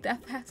can't read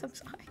that fast, I'm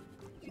sorry.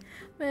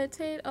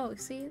 Meditate. Oh,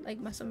 see, like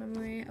muscle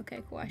memory.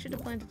 Okay, cool. I should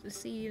have planted the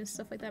seed and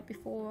stuff like that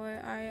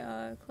before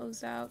I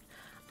closed out.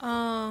 What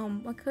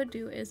I could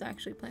do is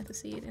actually plant the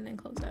seed and then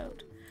close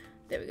out.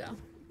 There we go.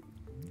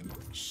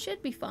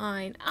 Should be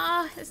fine.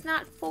 It's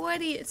not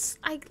 40. It's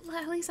like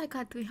at least I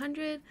got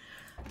 300.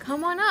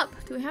 Come on up.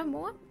 Do we have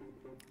more?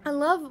 I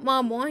love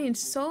wine.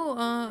 So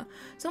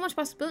much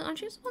possibility.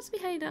 Aren't you supposed to be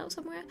heading out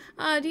somewhere?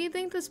 Do you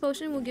think this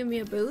potion will give me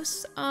a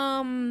boost?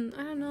 I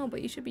don't know,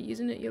 but you should be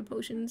using your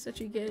potions that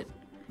you get,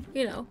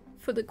 you know,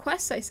 for the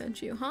quests I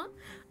sent you, huh?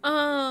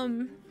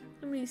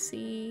 Let me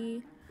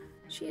see.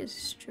 She is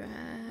stressed.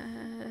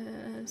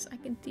 I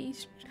can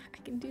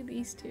do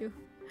these two.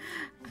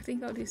 I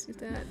think I'll just do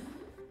that.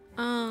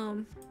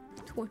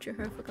 Torture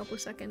her for a couple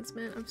seconds,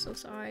 man. I'm so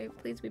sorry.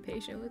 Please be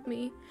patient with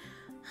me.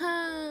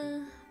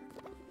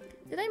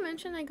 Did I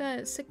mention I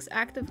got 6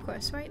 active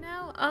quests right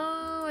now?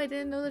 Oh, I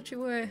didn't know that you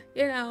were,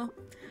 you know,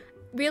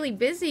 really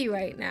busy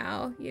right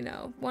now. You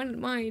know, one of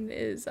mine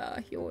is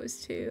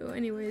yours too.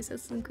 Anyways,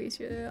 let's increase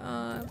your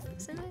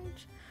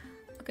percentage.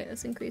 Okay,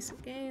 let's increase the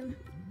gain.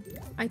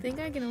 I think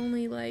I can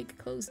only like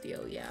close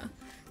deal. Yeah.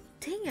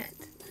 Dang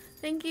it.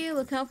 Thank you.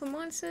 Look out for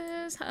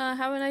monsters.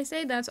 Have a nice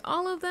day. That's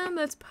all of them.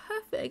 That's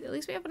perfect. At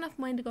least we have enough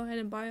money to go ahead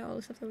and buy all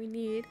the stuff that we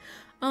need.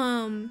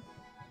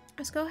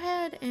 Let's go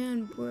ahead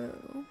and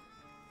brew.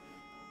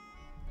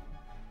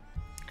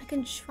 I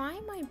can try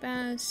my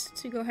best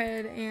to go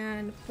ahead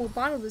and we'll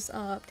bottle this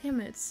up. Damn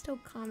it, it's still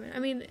common. I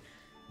mean,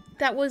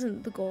 that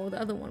wasn't the goal.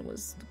 The other one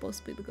was supposed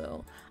to be the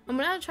goal. I'm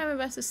gonna try my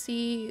best to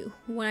see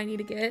what I need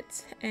to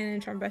get and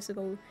try my best to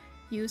go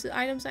use the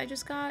items I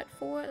just got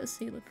for it. Let's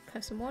see, look at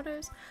custom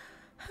orders.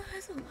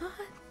 That's a lot.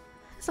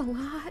 That's a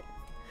lot.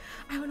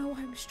 I don't know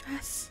why I'm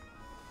stressed.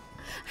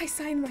 I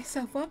signed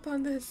myself up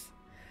on this.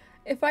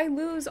 If I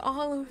lose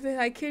all of it,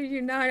 I kid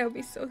you not, I'll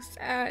be so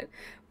sad.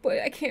 But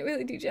I can't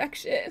really do jack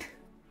shit.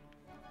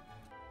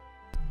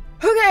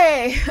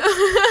 Okay.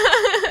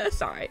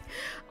 Sorry.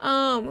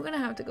 We're gonna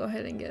have to go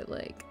ahead and get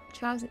like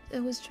drowsy.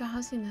 It was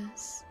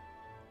drowsiness.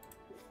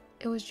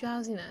 It was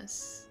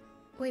drowsiness.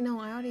 Wait,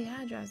 no, I already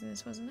had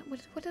drowsiness, wasn't it?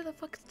 What did the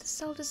fuck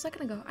sell just a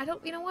second ago? I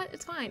don't, you know what?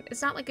 It's fine.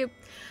 It's not like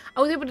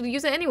I was able to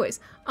use it anyways.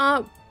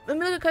 Let me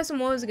look at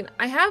custom orders again.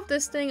 I have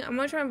this thing. I'm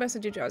gonna try my best to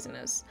do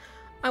drowsiness.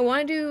 I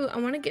want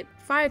to get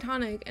fire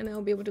tonic and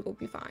I'll be able to go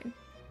be fine.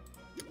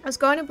 Let's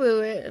go ahead and brew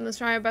it and let's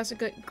try our best to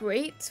get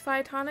great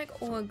fire tonic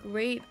or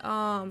great,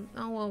 oh,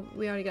 well,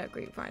 we already got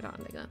great fire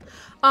tonic then.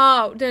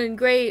 Then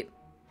great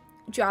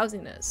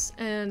drowsiness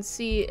and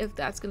see if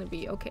that's gonna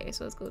be okay.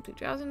 So let's go to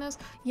drowsiness.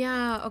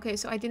 Yeah, okay,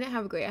 so I didn't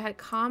have a great. I had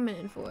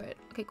common for it.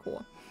 Okay,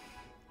 cool.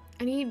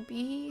 I need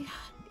B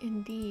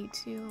and D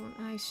too.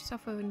 And I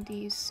suffer in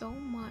D so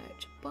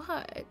much,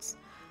 but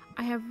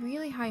I have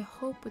really high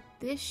hope with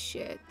this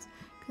shit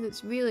because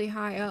it's really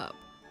high up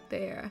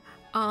there.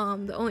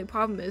 The only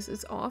problem is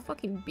it's all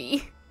fucking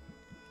B.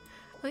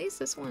 At least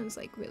this one's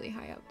like really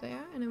high up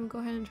there. And then we'll go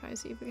ahead and try to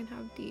see if we can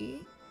have D.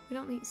 We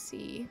don't need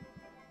C.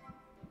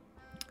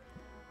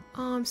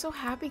 I'm so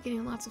happy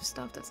getting lots of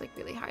stuff that's like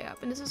really high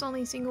up. And this is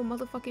only a single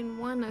motherfucking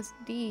one that's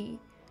D.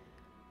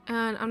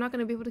 And I'm not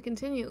gonna be able to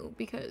continue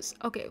because,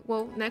 okay,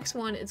 well, next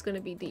one is gonna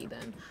be D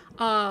then.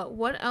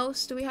 What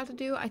else do we have to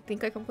do? I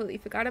think I completely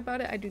forgot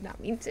about it. I do not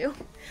mean to.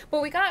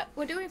 But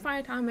we're doing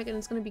Potionomics and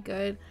it's gonna be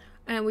good.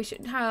 And we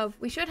should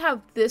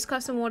have this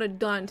custom order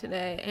done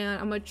today.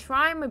 And I'm gonna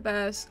try my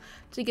best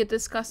to get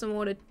this custom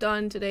order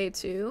done today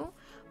too.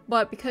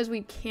 But because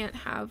we can't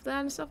have that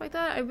and stuff like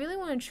that, I really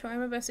want to try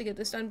my best to get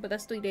this done. But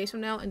that's 3 days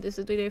from now, and this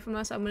is 3 days from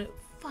now, so I'm gonna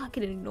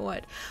fucking ignore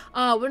it.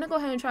 We're gonna go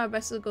ahead and try our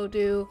best to go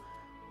do.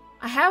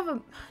 Do I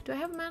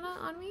have mana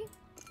on me?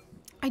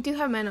 I do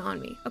have mana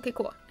on me. Okay,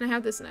 cool. And I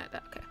have this and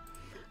that. Okay.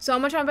 So I'm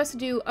gonna try my best to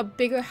do a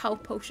bigger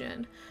health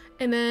potion.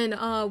 And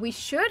then we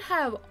should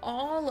have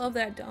all of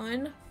that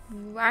done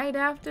right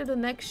after the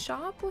next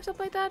shop or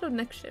something like that. Or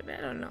next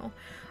shipment, I don't know.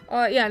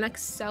 Yeah,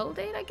 next sell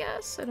date, I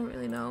guess. I don't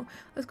really know.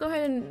 Let's go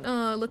ahead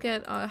and look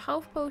at our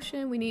health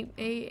potion. We need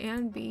A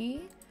and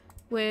B,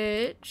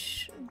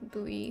 which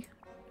B.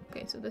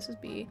 Okay, so this is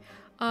B.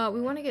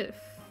 We want to get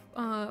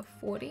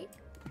 40.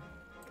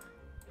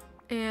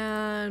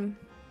 And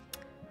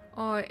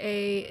our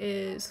A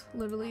is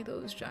literally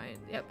those giant.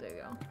 Yep, there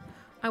you go.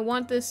 I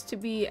want this to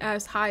be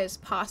as high as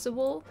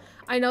possible.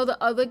 I know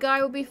the other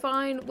guy will be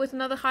fine with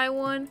another high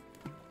one.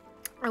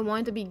 I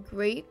want it to be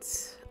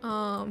great.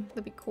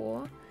 That'd be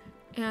cool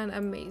and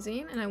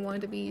amazing. And I want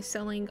it to be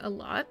selling a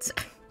lot.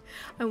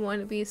 I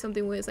want it to be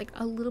something where it's like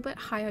a little bit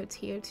higher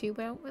tier too,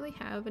 but I don't really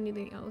have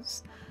anything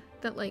else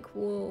that like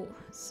will,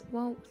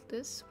 well,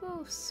 this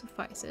will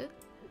suffice it.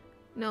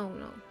 No,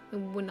 it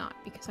would not,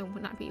 because I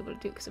would not be able to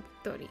do it because it'd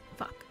be 30.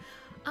 Fuck.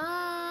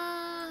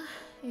 A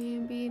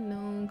and B,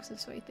 no, because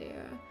it's right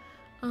there.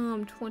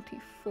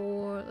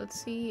 24.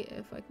 Let's see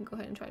if I can go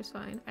ahead and try to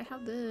find. I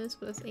have this,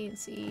 but that's A and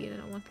C, and I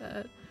don't want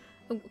that.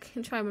 I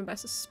can try my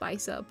best to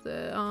spice up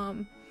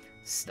the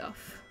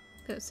stuff.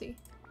 Let's see.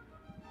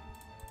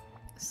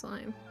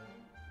 Slime.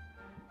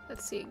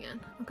 Let's see again.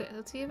 Okay,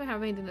 let's see if I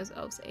have anything that's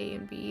else A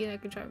and B, and I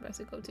can try my best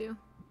to go to.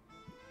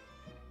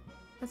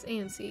 That's A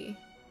and C.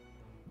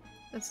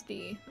 That's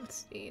D.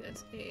 That's D.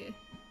 That's A.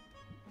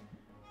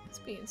 That's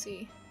B and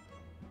C.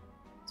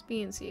 It's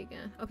B and C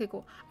again. Okay,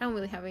 cool. I don't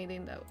really have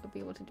anything that would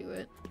be able to do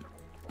it.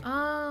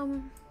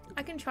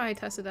 I can try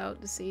test it out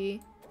to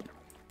see.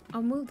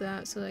 I'll move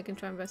that so that I can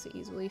try my best to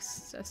easily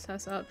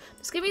test out.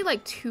 Just give me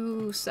like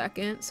 2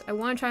 seconds. I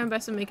want to try my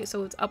best to make it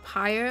so it's up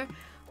higher,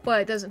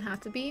 but it doesn't have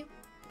to be.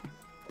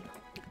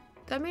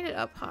 That made it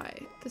up high.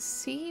 The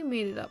C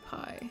made it up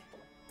high.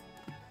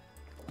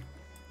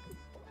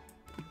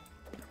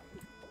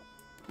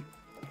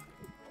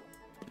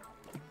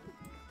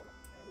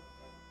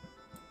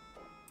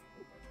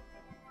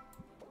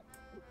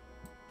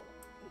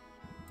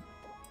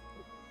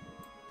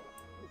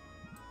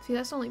 See,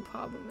 that's the only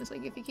problem. Is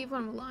like if you keep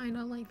on relying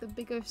on like the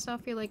bigger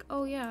stuff, you're like,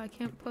 oh yeah, I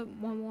can't put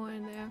one more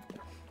in there.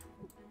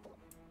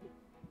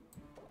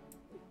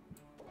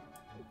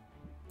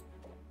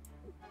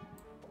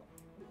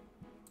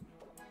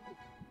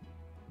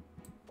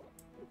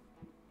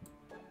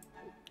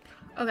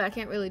 Okay, I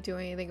can't really do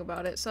anything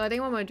about it. So I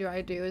think what I'm gonna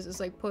try to do is just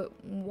like put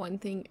one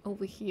thing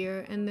over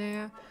here in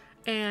there,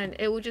 and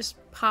it will just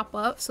pop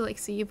up. So like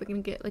see if we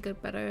can get like a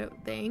better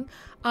thing.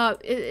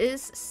 It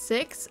is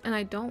 6 and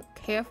I don't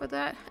care for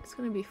that. It's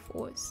gonna be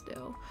 4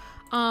 still.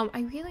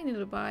 I really need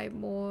to buy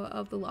more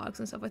of the logs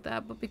and stuff like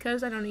that, but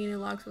because I don't need any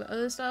logs for the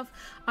other stuff,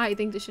 I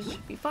think this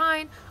should be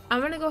fine.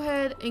 I'm gonna go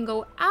ahead and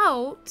go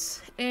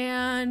out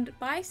and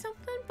buy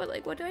something, but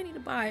like what do I need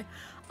to buy?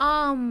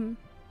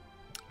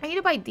 I need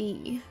to buy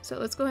D, so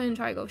let's go ahead and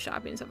try to go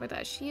shopping and stuff like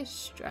that. She is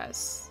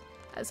stressed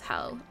as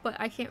hell, but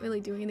I can't really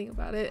do anything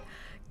about it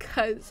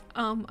because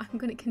I'm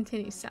gonna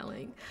continue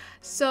selling.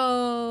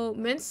 So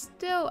Mint's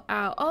still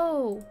out.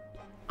 Oh,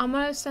 I'm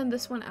gonna send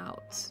this one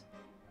out.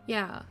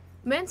 Yeah,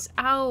 Mint's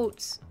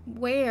out.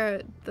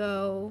 Where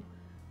though?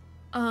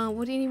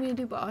 What do you need me to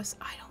do, boss?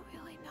 I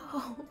don't really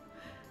know.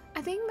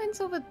 I think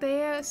Mint's over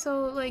there.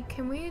 So like,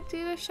 can we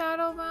do the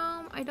Shadow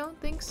Realm? I don't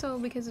think so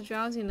because of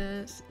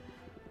drowsiness.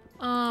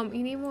 You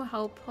need more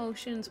health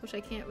potions, which I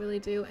can't really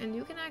do, and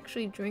you can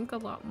actually drink a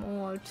lot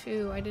more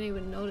too. I didn't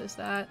even notice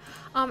that.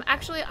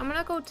 Actually, I'm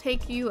gonna go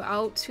take you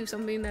out to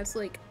something that's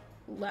like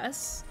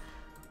less.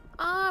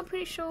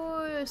 Pretty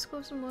sure it's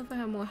close to more if I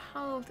have more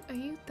health. Are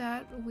you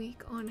that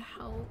weak on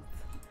health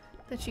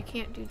that you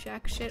can't do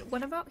jack shit?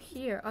 What about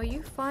here? Are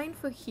you fine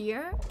for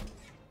here?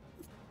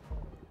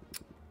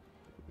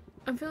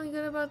 I'm feeling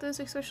good about this,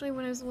 especially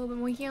when there's a little bit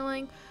more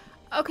healing.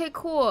 Okay,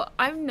 cool.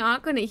 I'm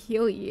not gonna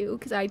heal you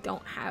because I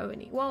don't have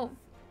any. Well,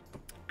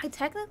 I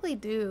technically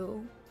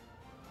do.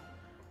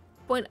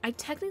 But I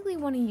technically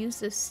want to use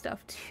this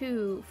stuff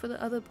too for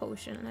the other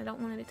potion, and I don't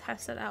want to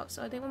test that out.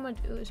 So I think what I'm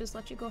gonna do is just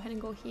let you go ahead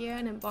and go here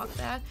and then block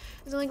that.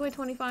 It's only going to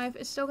be 25.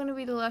 It's still gonna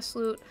be the less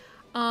loot.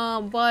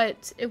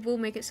 But it will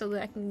make it so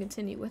that I can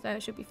continue with that.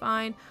 It should be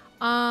fine.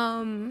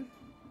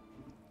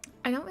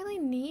 I don't really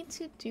need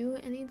to do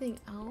anything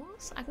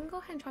else. I can go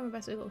ahead and try my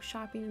best to go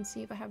shopping and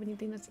see if I have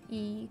anything that's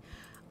E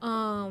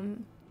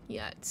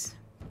yet.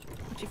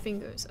 Watch your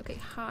fingers. Okay,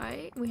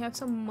 hi. We have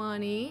some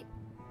money.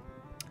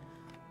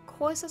 Of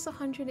course, that's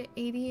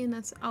 180, and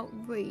that's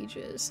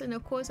outrageous. And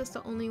of course, that's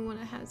the only one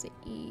that has an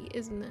E,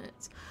 isn't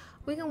it?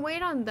 We can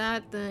wait on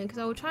that then, because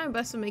I will try my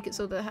best to make it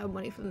so that I have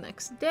money for the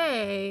next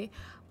day.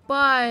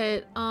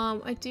 But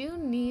I do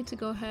need to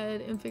go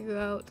ahead and figure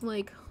out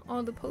like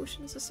all the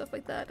potions and stuff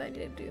like that I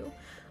need to do.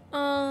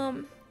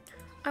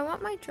 I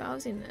want my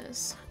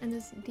drowsiness and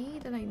this D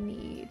that I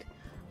need.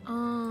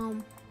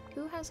 Who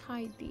has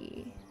high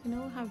D? I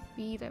know I have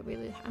B that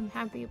really, I'm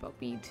happy about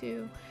B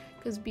too,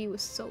 because B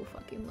was so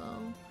fucking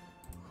low.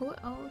 Who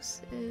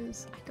else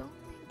is, I don't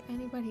think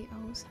anybody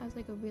else has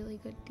like a really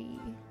good D.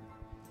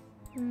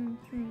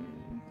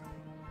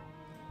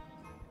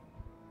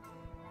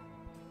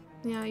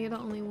 Yeah, you're the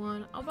only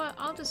one.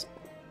 I'll just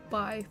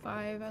buy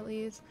 5 at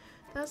least.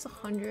 That's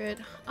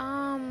 100.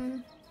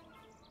 I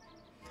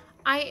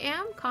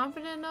am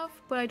confident enough,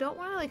 but I don't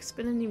want to like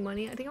spend any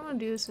money. I think I want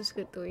to do is just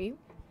get 3.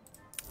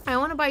 I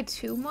don't want to buy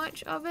too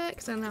much of it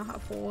because I now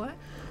have 4.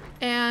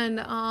 And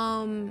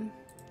I'll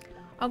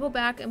go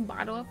back and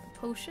bottle up the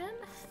potion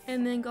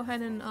and then go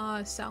ahead and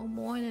sell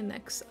more. And the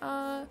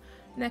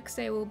next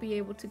day we'll be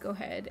able to go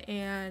ahead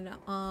and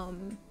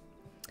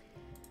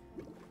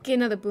get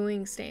another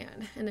brewing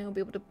stand, and then we'll be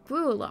able to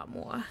brew a lot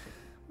more.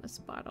 Let's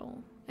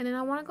bottle. And then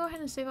I want to go ahead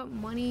and save up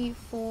money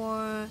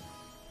for,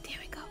 there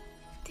we go,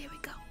 there we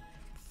go,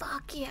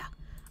 fuck yeah.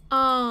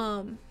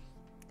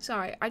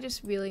 Sorry, I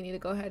just really need to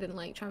go ahead and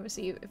like try to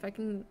see if I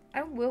can,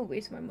 I will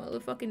waste my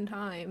motherfucking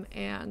time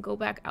and go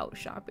back out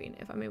shopping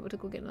if I'm able to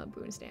go get another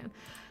brewing stand.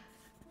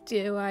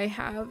 Do I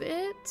have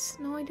it?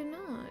 No, I do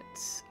not.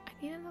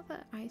 I need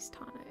another ice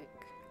tonic.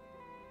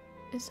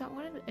 Is that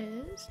what it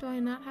is? Do I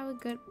not have a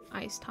good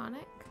ice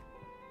tonic?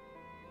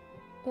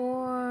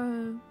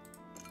 Or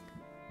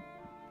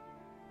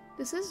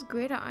this is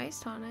greater ice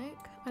tonic.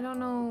 I don't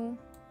know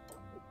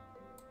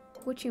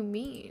what you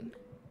mean.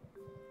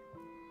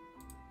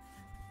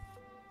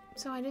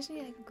 So I just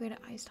need like a greater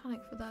ice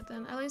tonic for that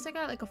then. At least I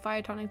got like a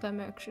fire tonic that I'm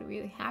actually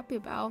really happy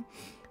about.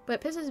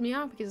 But it pisses me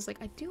off because it's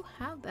like I do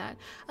have that.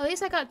 At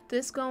least I got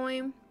this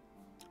going.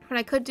 What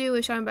I could do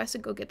is try my best to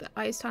go get the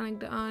ice tonic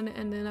done,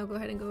 and then I'll go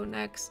ahead and go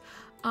next.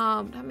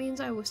 That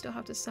means I will still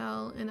have to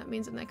sell, and that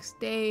means the next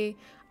day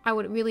I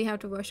would really have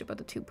to rush about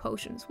the 2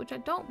 potions, which I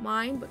don't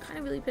mind, but kind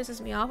of really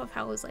pisses me off of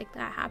how it was like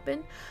that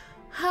happened.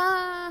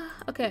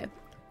 Okay,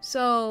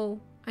 so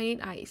I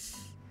need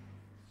ice.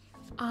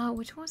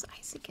 Which one was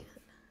ice again?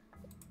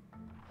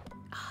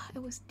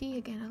 It was D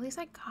again. At least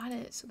I got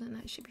it, so then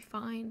that should be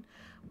fine.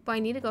 But I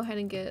need to go ahead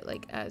and get it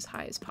like as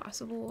high as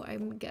possible,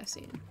 I'm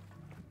guessing.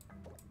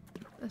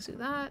 Let's do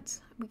that.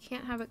 We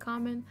can't have it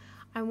common.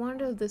 I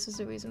wonder if this is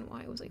the reason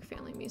why it was like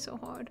failing me so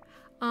hard.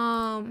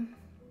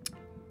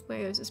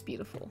 Where is this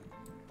beautiful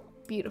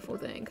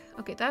thing?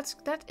 Okay,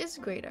 that is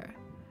greater.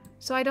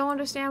 So I don't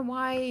understand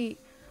why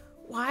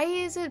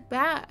is it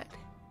bad?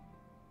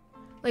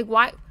 Like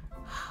why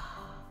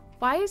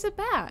is it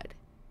bad?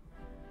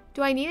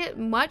 Do I need it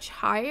much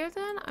higher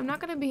then? I'm not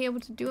gonna be able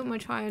to do it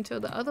much higher until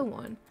the other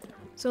one.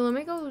 So let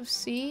me go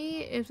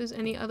see if there's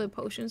any other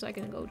potions I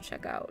can go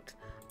check out.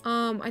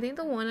 I think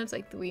the one that's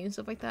like 3 and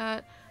stuff like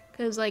that,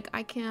 because like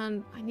I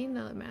need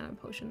another mana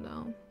potion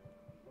though.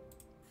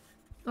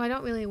 Oh, I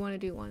don't really want to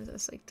do ones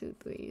that's like 2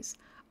 3s.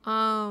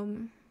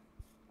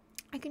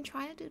 I can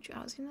try to do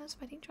drowsiness,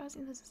 but I think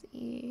drowsiness is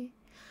E.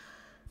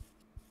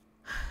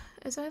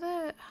 Is that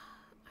a,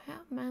 I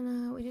have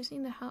mana, we just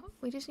need the health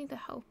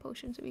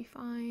potion to be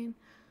fine.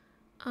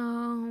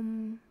 I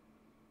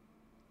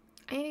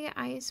need to get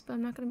ice, but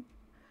I'm not gonna.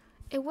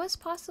 It was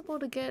possible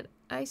to get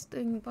ice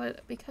thing,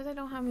 but because I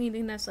don't have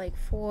anything that's like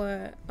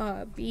for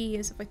B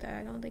and stuff like that,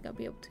 I don't think I'll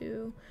be able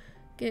to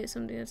get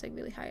something that's like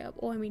really high up.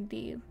 Oh, I mean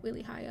D,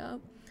 really high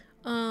up.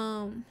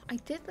 I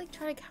did like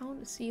try to count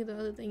to see the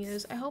other thing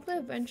is. I hope the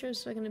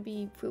adventures are gonna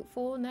be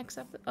fruitful next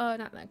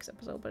not next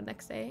episode, but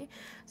next day.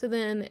 So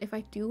then if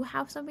I do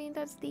have something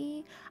that's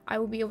D, I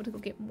will be able to go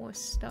get more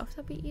stuff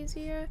that'll be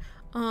easier.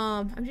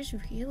 I'm just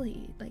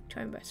really like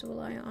trying best to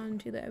rely on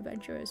to the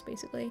adventurers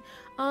basically.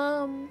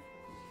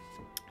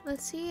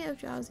 Let's see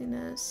if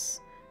drowsiness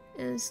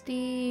is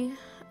D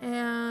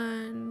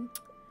and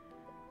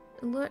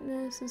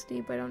alertness is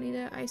D, but I don't need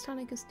it. Ice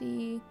tonic is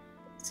D.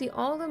 See,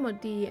 all of them are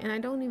D, and I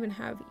don't even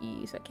have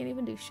E, so I can't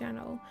even do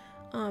channel.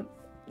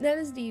 That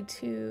is D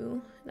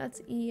too.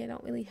 That's E. I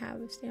don't really have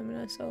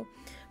stamina, so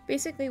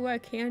basically what I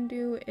can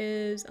do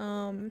is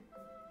try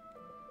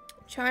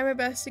my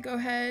best to go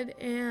ahead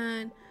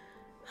and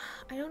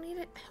I don't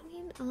need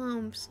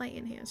slight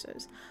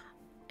enhancers.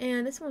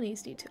 And this one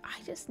needs D too.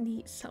 I just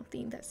need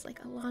something that's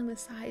like along the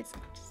sides of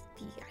just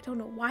D. I don't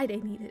know why they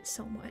need it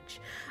so much.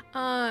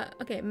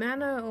 Okay,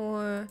 mana,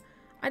 or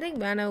I think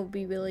mana would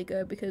be really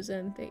good because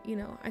then they, you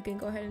know, I can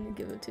go ahead and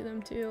give it to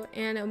them too,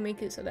 and it'll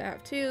make it so that I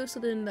have 2.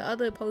 So then the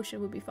other potion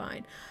would be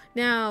fine.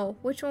 Now,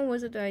 which one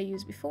was it that I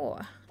used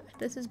before?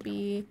 This is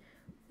B.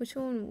 Which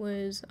one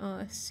was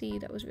C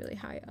that was really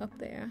high up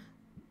there?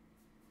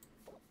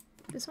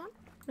 This one?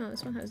 No,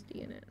 this one has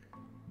D in it.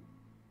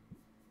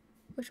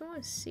 Which one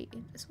was C?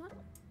 This one?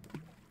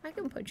 I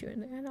can put you in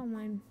there. I don't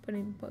mind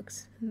putting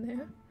books in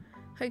there,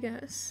 I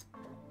guess.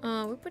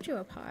 We'll put you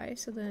up high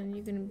so then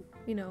you can,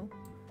 you know,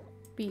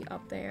 be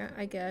up there,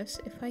 I guess.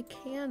 If I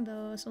can,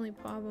 though, that's the only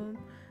problem.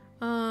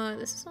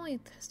 This is only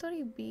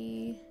study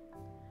B.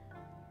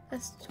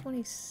 That's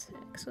 26.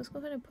 So let's go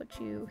ahead and put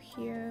you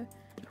here,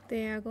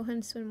 there. Go ahead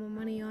and spend more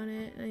money on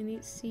it. And I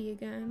need C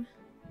again.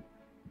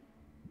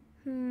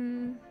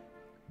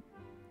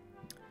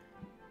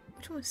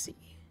 Which one was C?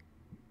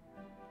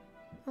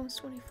 Oh, it's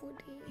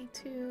 24D,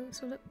 2.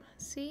 So the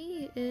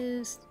C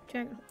is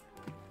Dragon.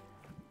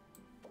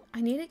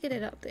 I need to get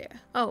it up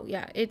there. Oh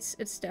yeah, it's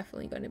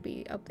definitely going to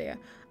be up there.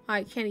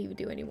 I can't even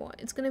do anymore.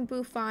 It's going to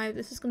brew 5.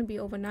 This is going to be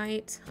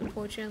overnight,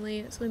 unfortunately.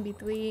 It's going to be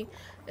 3.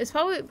 It's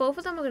probably, both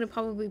of them are going to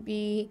probably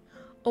be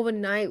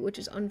overnight, which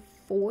is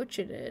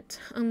unfortunate.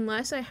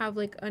 Unless I have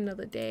like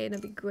another day,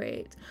 that'd be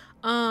great.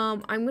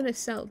 I'm going to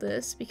sell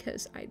this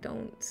because I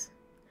don't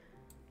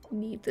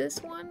need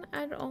this one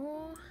at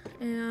all.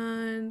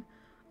 And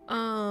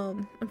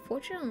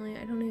unfortunately,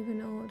 I don't even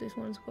know if these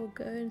ones go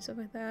good and stuff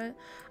like that.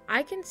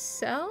 I can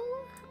sell.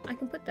 I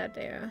can put that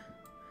there.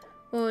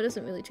 Well, it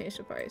doesn't really change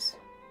the price.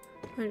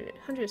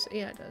 100,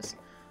 yeah, it does.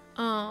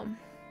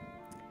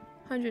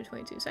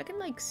 122. So I can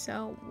like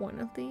sell one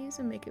of these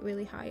and make it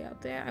really high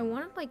up there. I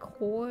want to like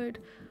hoard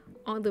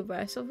all the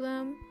rest of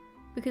them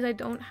because I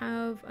don't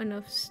have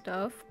enough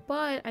stuff,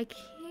 but I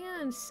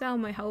can sell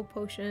my health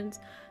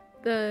potions.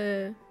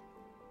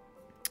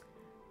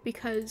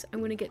 Because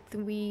I'm gonna get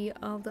 3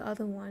 of the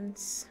other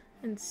ones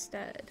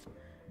instead.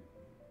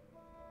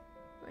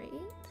 Right?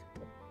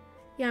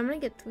 Yeah, I'm gonna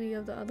get 3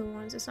 of the other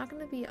ones. It's not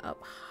gonna be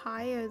up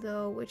higher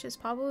though, which is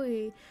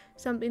probably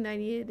something that I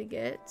needed to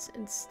get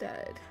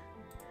instead.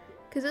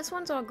 Because this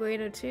one's all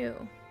greater too.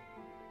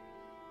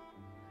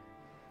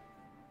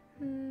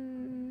 I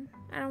don't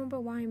remember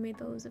why I made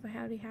those if I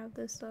already have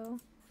this though.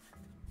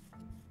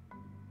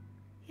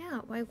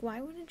 Yeah, like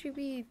why wouldn't you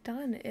be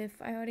done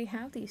if I already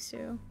have these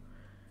two?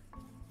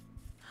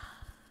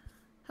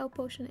 Health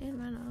potion and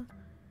mana.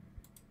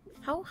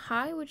 How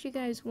high would you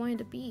guys want it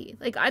to be?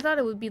 Like, I thought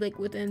it would be like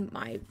within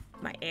my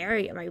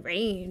area, my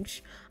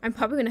range. I'm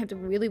probably gonna have to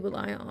really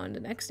rely on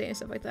the next day and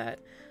stuff like that.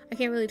 I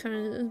can't really turn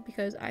it in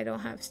because I don't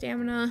have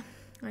stamina.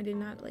 I did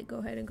not like go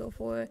ahead and go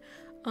for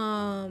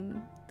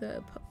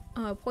the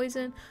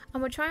poison.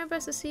 I'm gonna try my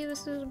best to see if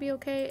this will be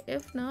okay.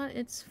 If not,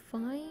 it's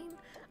fine.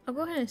 I'll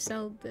go ahead and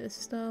sell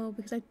this though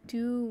because I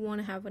do want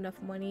to have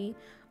enough money.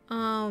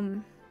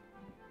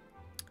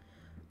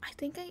 I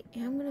think I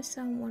am gonna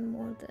sell one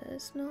more of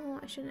this. No,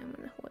 I shouldn't. I'm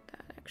gonna hoard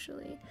that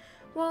actually.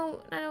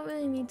 Well, I don't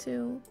really need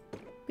to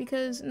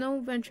because no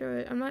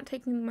venture. I'm not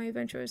taking my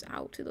adventurers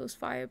out to those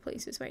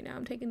fireplaces right now.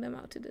 I'm taking them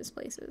out to these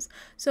places.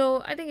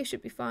 So I think it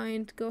should be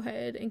fine to go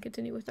ahead and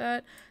continue with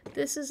that.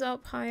 This is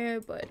up higher,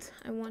 but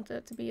I want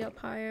that to be up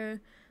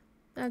higher.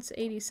 That's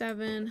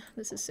 87.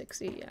 This is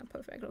 60. Yeah,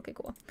 perfect. Okay,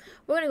 cool.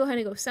 We're gonna go ahead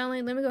and go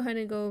selling. Let me go ahead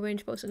and go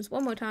arrange potions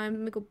one more time.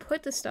 Let me go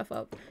put this stuff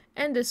up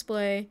and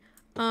display.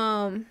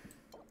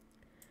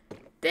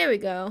 There we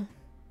go.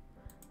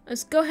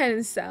 Let's go ahead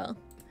and sell.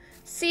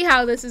 See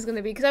how this is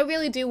gonna be, because I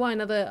really do want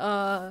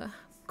another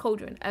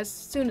cauldron as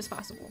soon as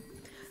possible.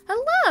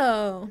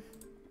 Hello!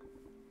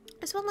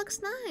 This one looks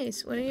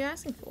nice. What are you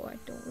asking for? I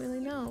don't really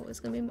know. It's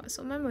gonna be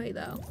muscle memory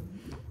though.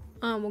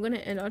 We're gonna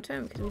end our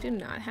turn because we do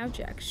not have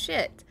jack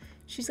shit.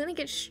 She's gonna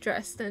get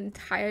stressed the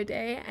entire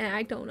day and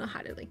I don't know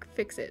how to like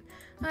fix it.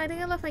 I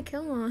think I left my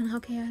kill on.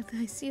 Okay,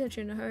 I see that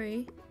you're in a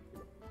hurry.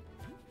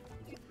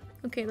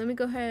 Okay, let me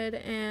go ahead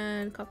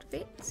and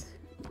cultivate.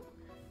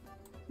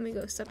 Let me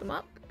go set them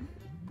up.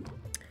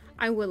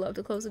 I would love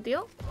to close the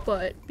deal,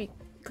 but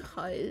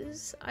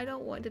because I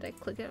don't want, did I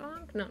click it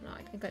on? No,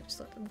 I think I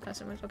just let them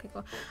customers. Okay,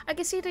 cool. I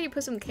can see that you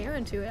put some care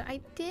into it. I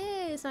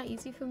did. It's not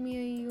easy for me.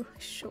 Are you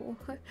sure?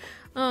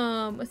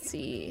 Let's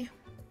see.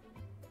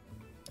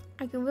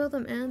 I can reel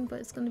them in,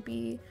 but it's gonna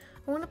be,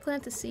 I want to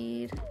plant the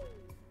seed.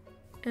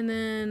 And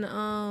then,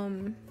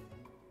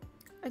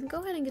 I can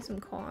go ahead and get some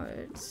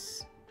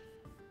cards.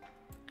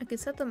 I can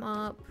set them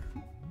up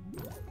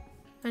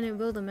and then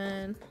reel them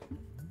in.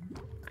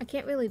 I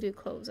can't really do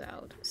close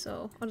out,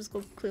 so I'll just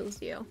go close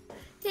deal.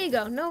 Here you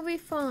go, no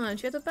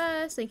refund. You're the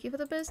best. Thank you for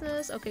the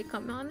business. Okay,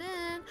 come on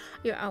in.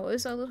 Your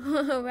hours are a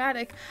little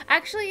erratic.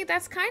 Actually,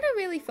 that's kind of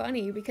really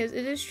funny because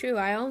it is true.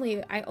 I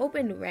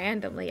open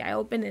randomly. I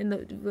open in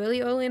the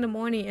really early in the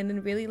morning and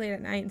then really late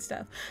at night and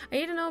stuff. I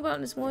need to know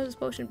about this more of this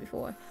potion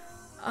before.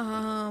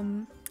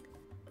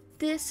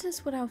 This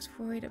is what I was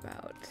worried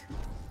about.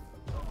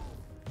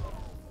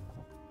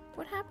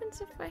 What happens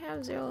if I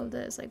have 0 of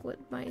this? Like, would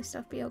my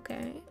stuff be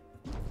okay?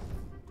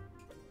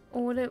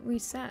 Or would it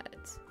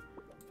reset?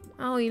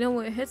 Oh, you know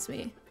what? It hits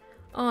me.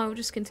 Oh, I'll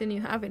just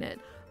continue having it.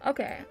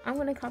 Okay, I'm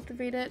gonna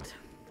cultivate it.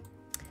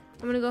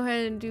 I'm gonna go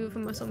ahead and do it for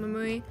muscle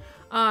memory.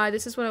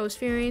 This is what I was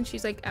fearing.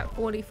 She's like at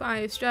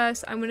 45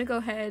 stress. I'm gonna go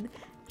ahead,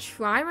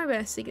 try my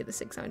best to get the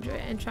 600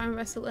 and try my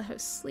best to let her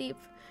sleep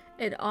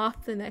it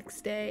off the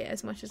next day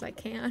as much as I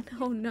can.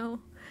 Oh no.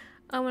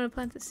 I'm gonna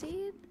plant the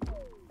seed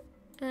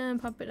and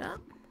pop it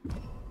up.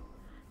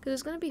 because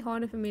it's gonna be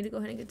harder for me to go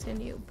ahead and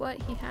continue. But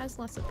he has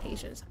lots of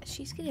patience.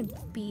 She's getting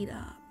beat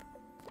up.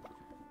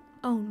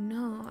 Oh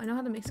no, I know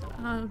how to make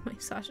my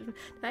sausage. Did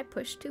I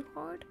push too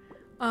hard?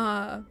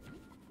 Oh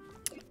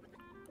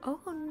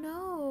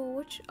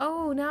no,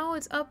 oh, now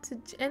it's up to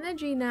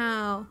energy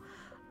now.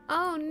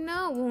 Oh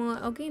no, well,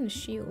 I'll gain a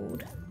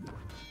shield.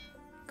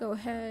 Go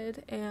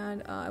ahead,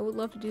 and I would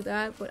love to do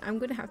that, but I'm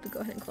gonna have to go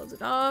ahead and close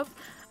it off.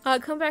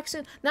 Come back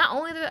soon. Not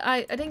only did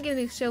I didn't get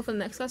any shield for the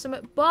next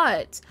customer,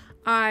 but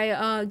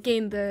I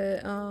gained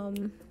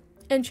the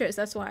interest.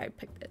 That's why I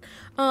picked it.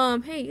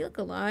 Hey, you look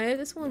alive.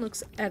 This one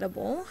looks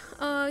edible.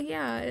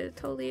 Yeah, it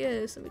totally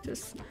is. Let me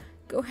just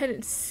go ahead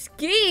and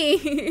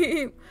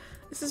scheme.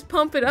 Let's just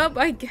pump it up,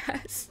 I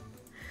guess.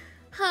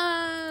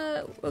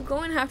 We're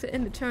going to have to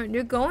end the turn.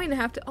 You're going to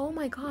have to. Oh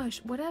my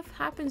gosh, what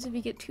happens if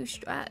you get too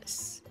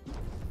stressed?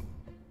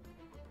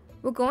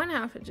 We're going to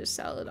have to just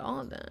sell it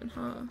all then,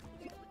 huh?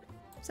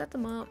 Set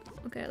them up.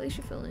 Okay, at least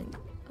you're feeling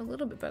a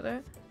little bit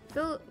better.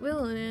 Fill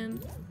it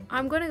in.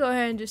 I'm gonna go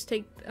ahead and just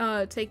take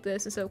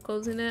this instead of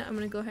closing it. I'm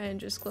gonna go ahead and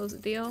just close the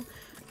deal,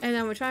 and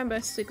I'm gonna try my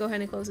best to go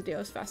ahead and close the deal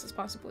as fast as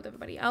possible with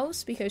everybody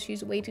else because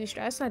she's way too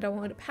stressed. I don't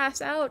want her to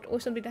pass out or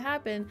something to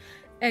happen,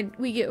 and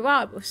we get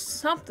robbed or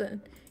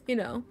something. You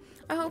know.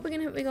 I hope we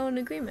can go in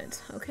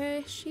agreement.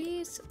 Okay,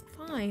 she's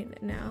fine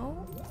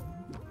now.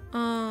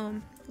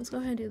 Let's go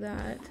ahead and do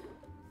that.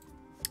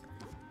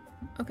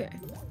 Okay,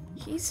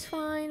 he's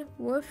fine.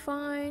 We're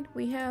fine.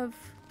 We have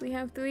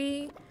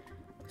 3.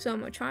 So I'm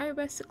gonna try our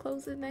best to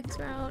close the next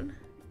round.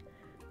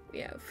 We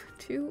have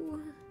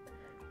 2,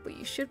 but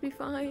you should be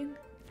fine.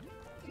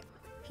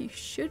 You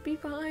should be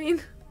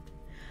fine.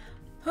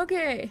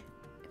 Okay,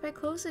 if I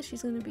close this,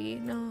 she's gonna be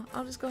no.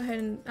 I'll just go ahead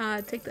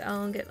and take the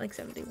L and get like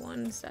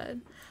 71 instead.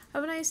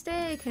 Have a nice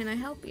day. Can I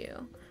help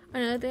you?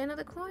 Another day,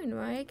 another coin,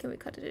 right? Can we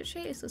cut to the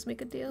chase? Let's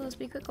make a deal. Let's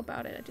be quick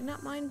about it. I do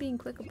not mind being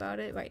quick about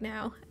it right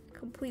now,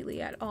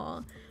 completely at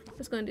all.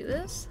 Just gonna do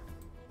this.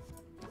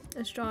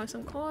 Let's draw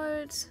some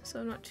cards, so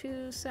I'm not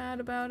too sad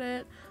about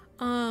it.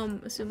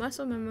 Let's do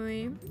muscle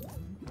memory.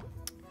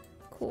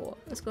 Cool.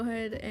 Let's go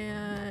ahead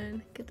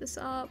and get this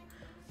up.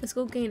 Let's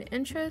go gain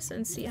interest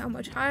and see how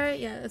much higher.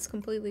 Yeah, that's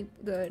completely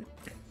good.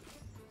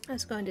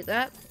 Let's go and do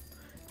that.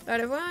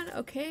 Better run.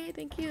 Okay,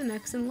 thank you.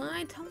 Next in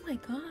line. Oh my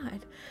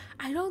god.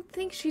 I don't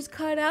think she's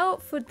cut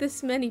out for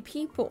this many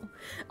people.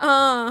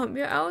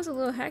 Your hour's a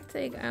little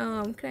hectic.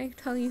 Can I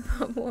tell you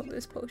about more of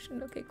this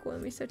potion? Okay, cool.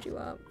 Let me set you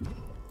up.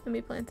 Let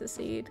me plant the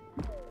seed.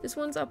 This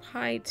one's up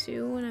high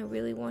too, and I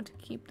really want to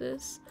keep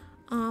this.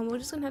 We're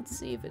just gonna have to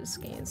see if it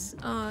gains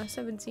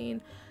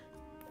 17.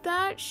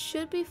 That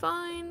should be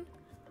fine.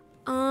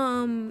 But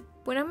I'm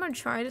gonna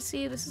try to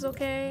see if this is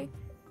okay.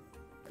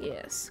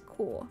 Yes,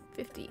 cool.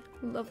 50.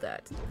 Love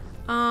that.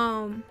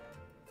 I'm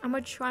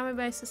gonna try my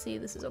best to see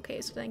if this is okay,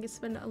 so that I can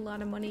spend a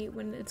lot of money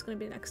when it's gonna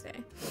be the next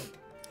day.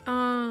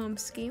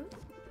 Scheme.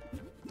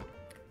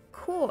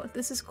 Cool.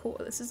 This is cool.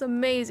 This is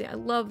amazing. I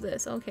love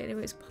this. Okay,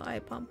 anyways,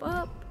 pump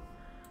up.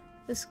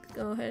 Let's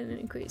go ahead and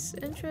increase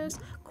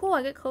interest. Cool,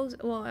 I get close.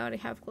 Well, I already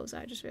have close.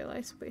 I just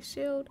realized. Spray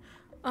shield.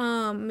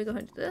 Let me go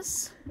ahead and do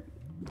this.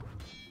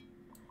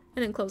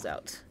 And then close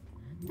out.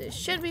 This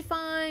should be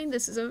fine.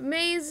 This is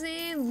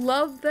amazing.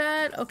 Love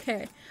that.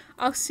 Okay,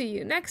 I'll see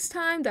you next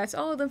time. That's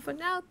all of them for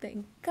now.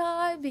 Thank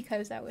God,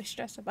 because I was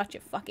stressed about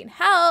your fucking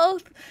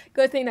health.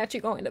 Good thing that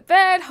you're going to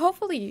bed.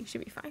 Hopefully you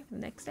should be fine for the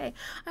next day.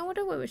 I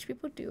wonder what rich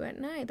people do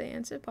at night. The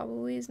answer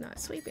probably is not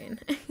sleeping.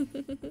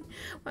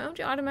 Why don't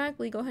you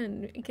automatically go ahead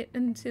and get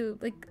into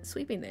like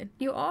sleeping then?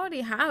 You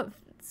already have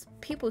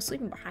people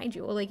sleeping behind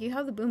you, or like you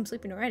have the boom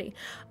sleeping already.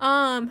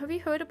 Have you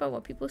heard about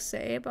what people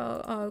say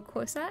about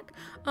Corsac?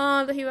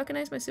 That he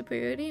recognized my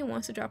superiority and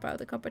wants to drop out of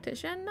the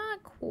competition?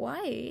 Not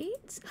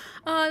quite.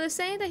 They're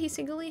saying that he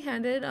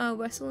single-handed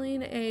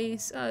wrestling a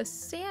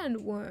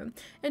sandworm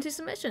into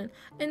submission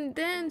and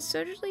then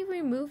surgically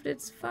removed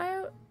its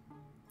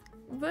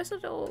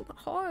versatile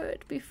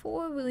heart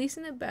before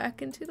releasing it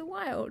back into the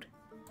wild.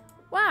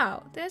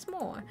 Wow, there's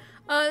more.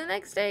 The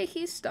next day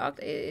he stalked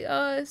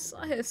a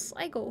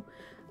cycle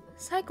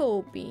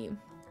beam.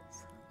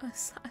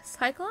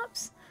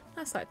 Cyclops?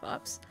 Not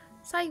Cyclops.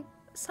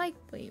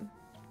 Cycle beam.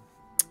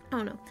 I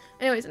don't know.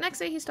 Anyways, the next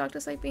day he stalked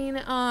a cycle beam.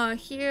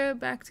 Here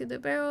back to the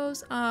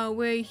barrels.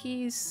 Where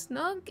he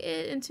snuck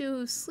it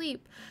into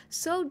sleep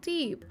so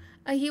deep.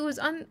 He was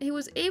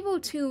able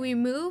to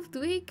remove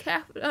 3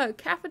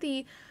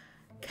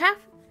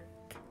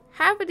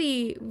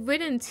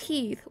 cavity-ridden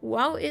teeth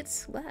while it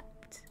slept.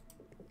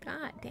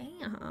 God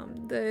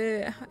damn.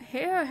 The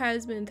hair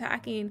has been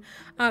attacking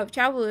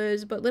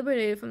travelers, but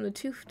liberated from the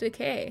tooth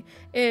decay.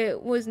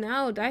 It was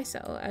now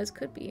docile as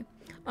could be.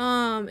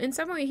 In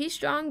summary, he's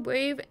strong,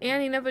 brave,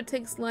 and he never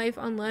takes life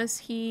unless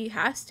he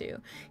has to.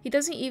 He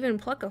doesn't even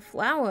pluck a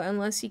flower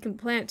unless he can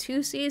plant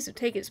 2 seeds to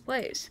take its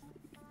place.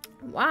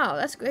 Wow,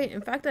 that's great.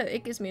 In fact,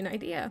 it gives me an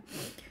idea.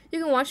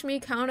 You can watch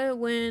me counter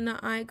when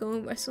I go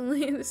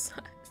wrestling in the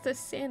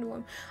It's the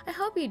sandworm. I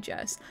help you,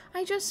 Jess.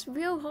 I just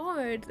real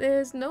hard.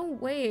 There's no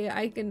way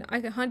I can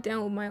hunt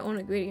down with my own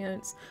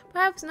ingredients.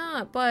 Perhaps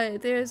not,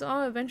 but there's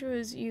all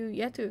adventures you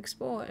yet to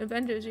explore.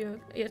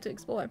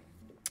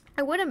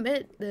 I would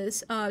admit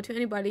this to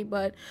anybody,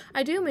 but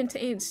I do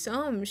maintain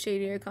some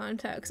shadier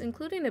contacts,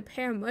 including a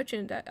pair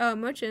of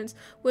merchants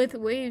with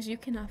waves you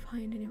cannot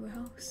find anywhere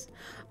else.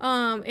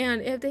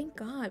 Thank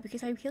God,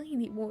 because I really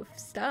need more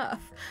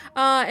stuff.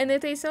 And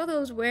if they sell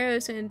those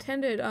wares to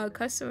intended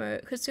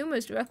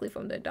consumers directly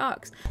from their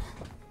docks,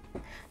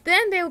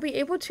 then they will be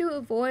able to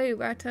avoid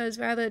Rata's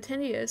rather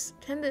tedious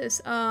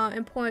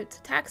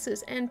import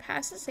taxes and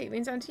pass the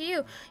savings on to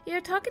you.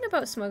 You're talking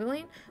about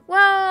smuggling?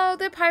 Well,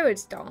 they're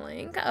pirates,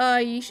 darling.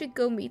 You should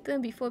go meet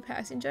them before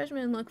passing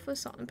judgment and look for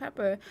salt and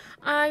pepper.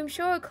 I'm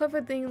sure a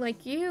clever thing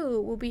like you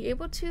will be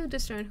able to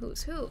discern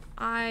who's who.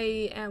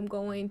 I am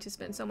going to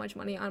spend so much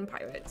money on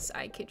pirates.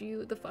 I kid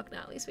you the fuck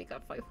not. At least we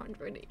got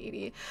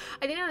 580.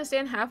 I didn't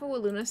understand half of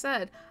what Luna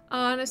said.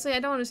 Honestly,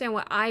 I don't understand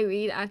what I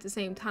read at the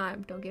same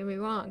time. Don't get me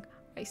wrong.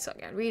 I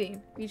suck at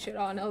reading. We should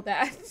all know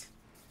that.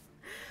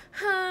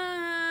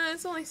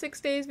 It's only 6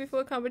 days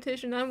before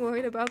competition. I'm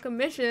worried about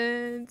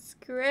commissions.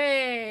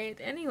 Great.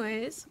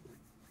 Anyways.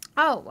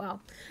 Oh, wow.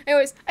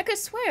 Anyways, I could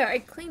swear I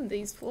cleaned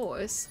these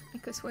floors. I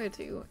could swear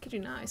to you. I kid you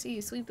not. I see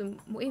you sweep them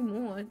way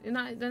more. They're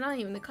not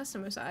even the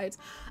customer sides.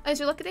 It's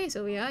your lucky day,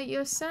 Sylvia.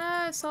 Your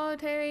sad,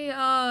 solitary,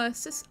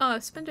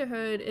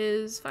 splinterhood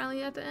is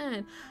finally at the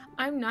end.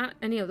 I'm not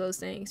any of those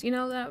things. You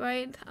know that,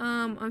 right?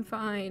 I'm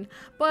fine.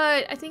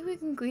 But I think we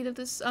can agree that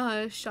this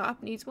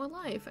shop needs more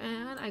life,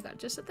 and I got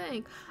just a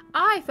thing.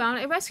 I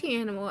found a rescue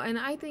animal, and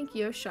I think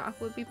your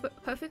shop would be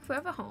perfect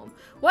forever home.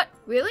 What?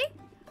 Really?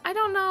 I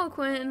don't know,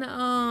 Quinn.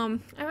 I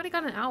already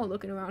got an owl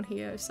looking around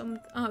here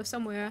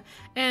somewhere,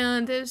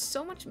 and there's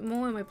so much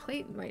more on my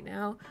plate right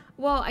now.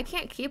 Well, I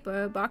can't keep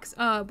her. Box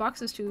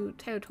is too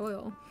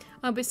territorial.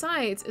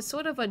 Besides, it's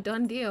sort of a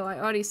done deal. I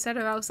already set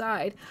her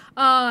outside.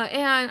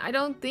 And I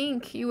don't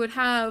think you would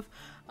have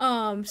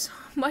so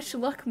much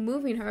luck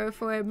moving her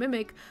for a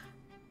mimic.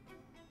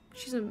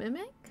 She's a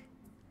mimic?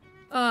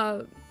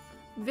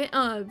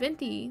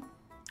 Venti.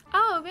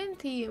 Oh,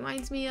 Venti.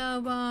 Reminds me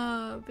of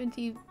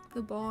Venti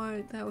the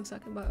bar that I was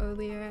talking about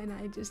earlier, and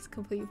I just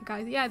completely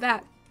forgot. Yeah,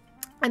 that.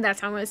 And that's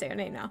how I'm gonna say her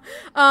name now.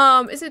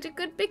 Is it a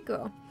good big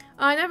girl?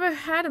 I never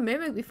had a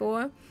mimic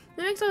before.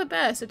 Mimics are the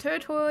best. They're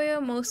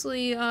territorial,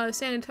 mostly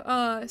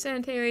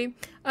sanitary,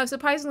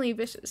 surprisingly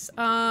vicious.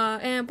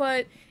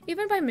 But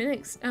even by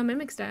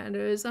mimic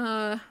standards,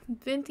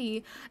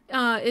 Venti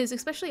is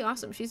especially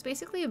awesome. She's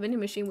basically a vending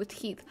machine with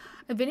teeth.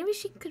 A vending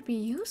machine could be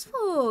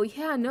useful.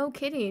 Yeah, no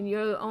kidding.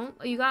 You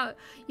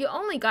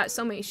only got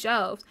so many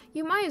shelves.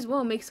 You might as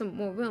well make some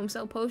more room.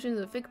 Sell potions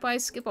at a fixed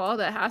price. Skip all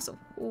that hassle.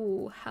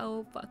 Ooh,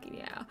 hell fucking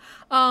yeah.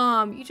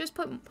 You just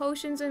put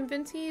potions in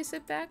Venti,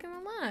 sit back and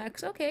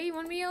relax. Okay, you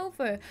won me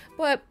over.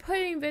 But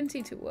putting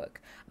Venti to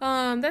work.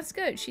 That's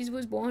good. She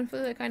was born for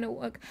that kind of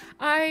work.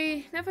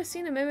 I never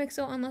seen a mimic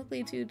so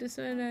unlikely to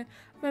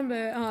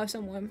remember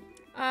someone.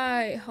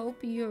 I hope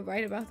you're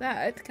right about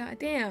that. God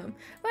damn.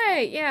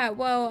 Wait, yeah,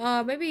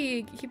 well,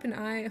 maybe keep an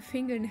eye, a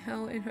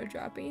fingernail in her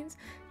droppings.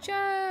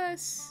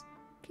 Just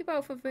keep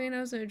out for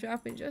fingernails in her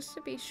droppings just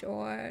to be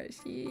sure.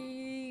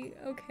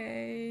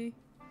 Okay.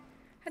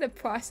 Had to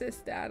process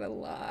that a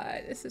lot.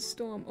 It's a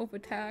storm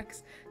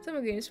overtax. Some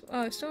ingredients,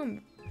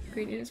 storm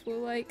ingredients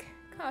will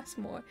cost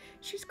more.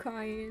 She's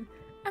crying.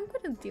 I'm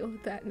gonna deal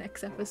with that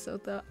next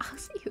episode though. I'll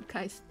see you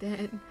guys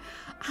then.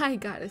 I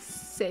gotta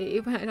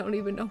save. I don't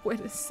even know where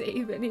to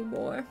save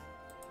anymore.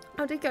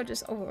 I think I'll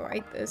just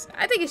overwrite this.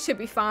 I think it should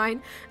be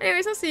fine.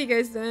 Anyways, I'll see you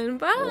guys then.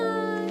 Bye!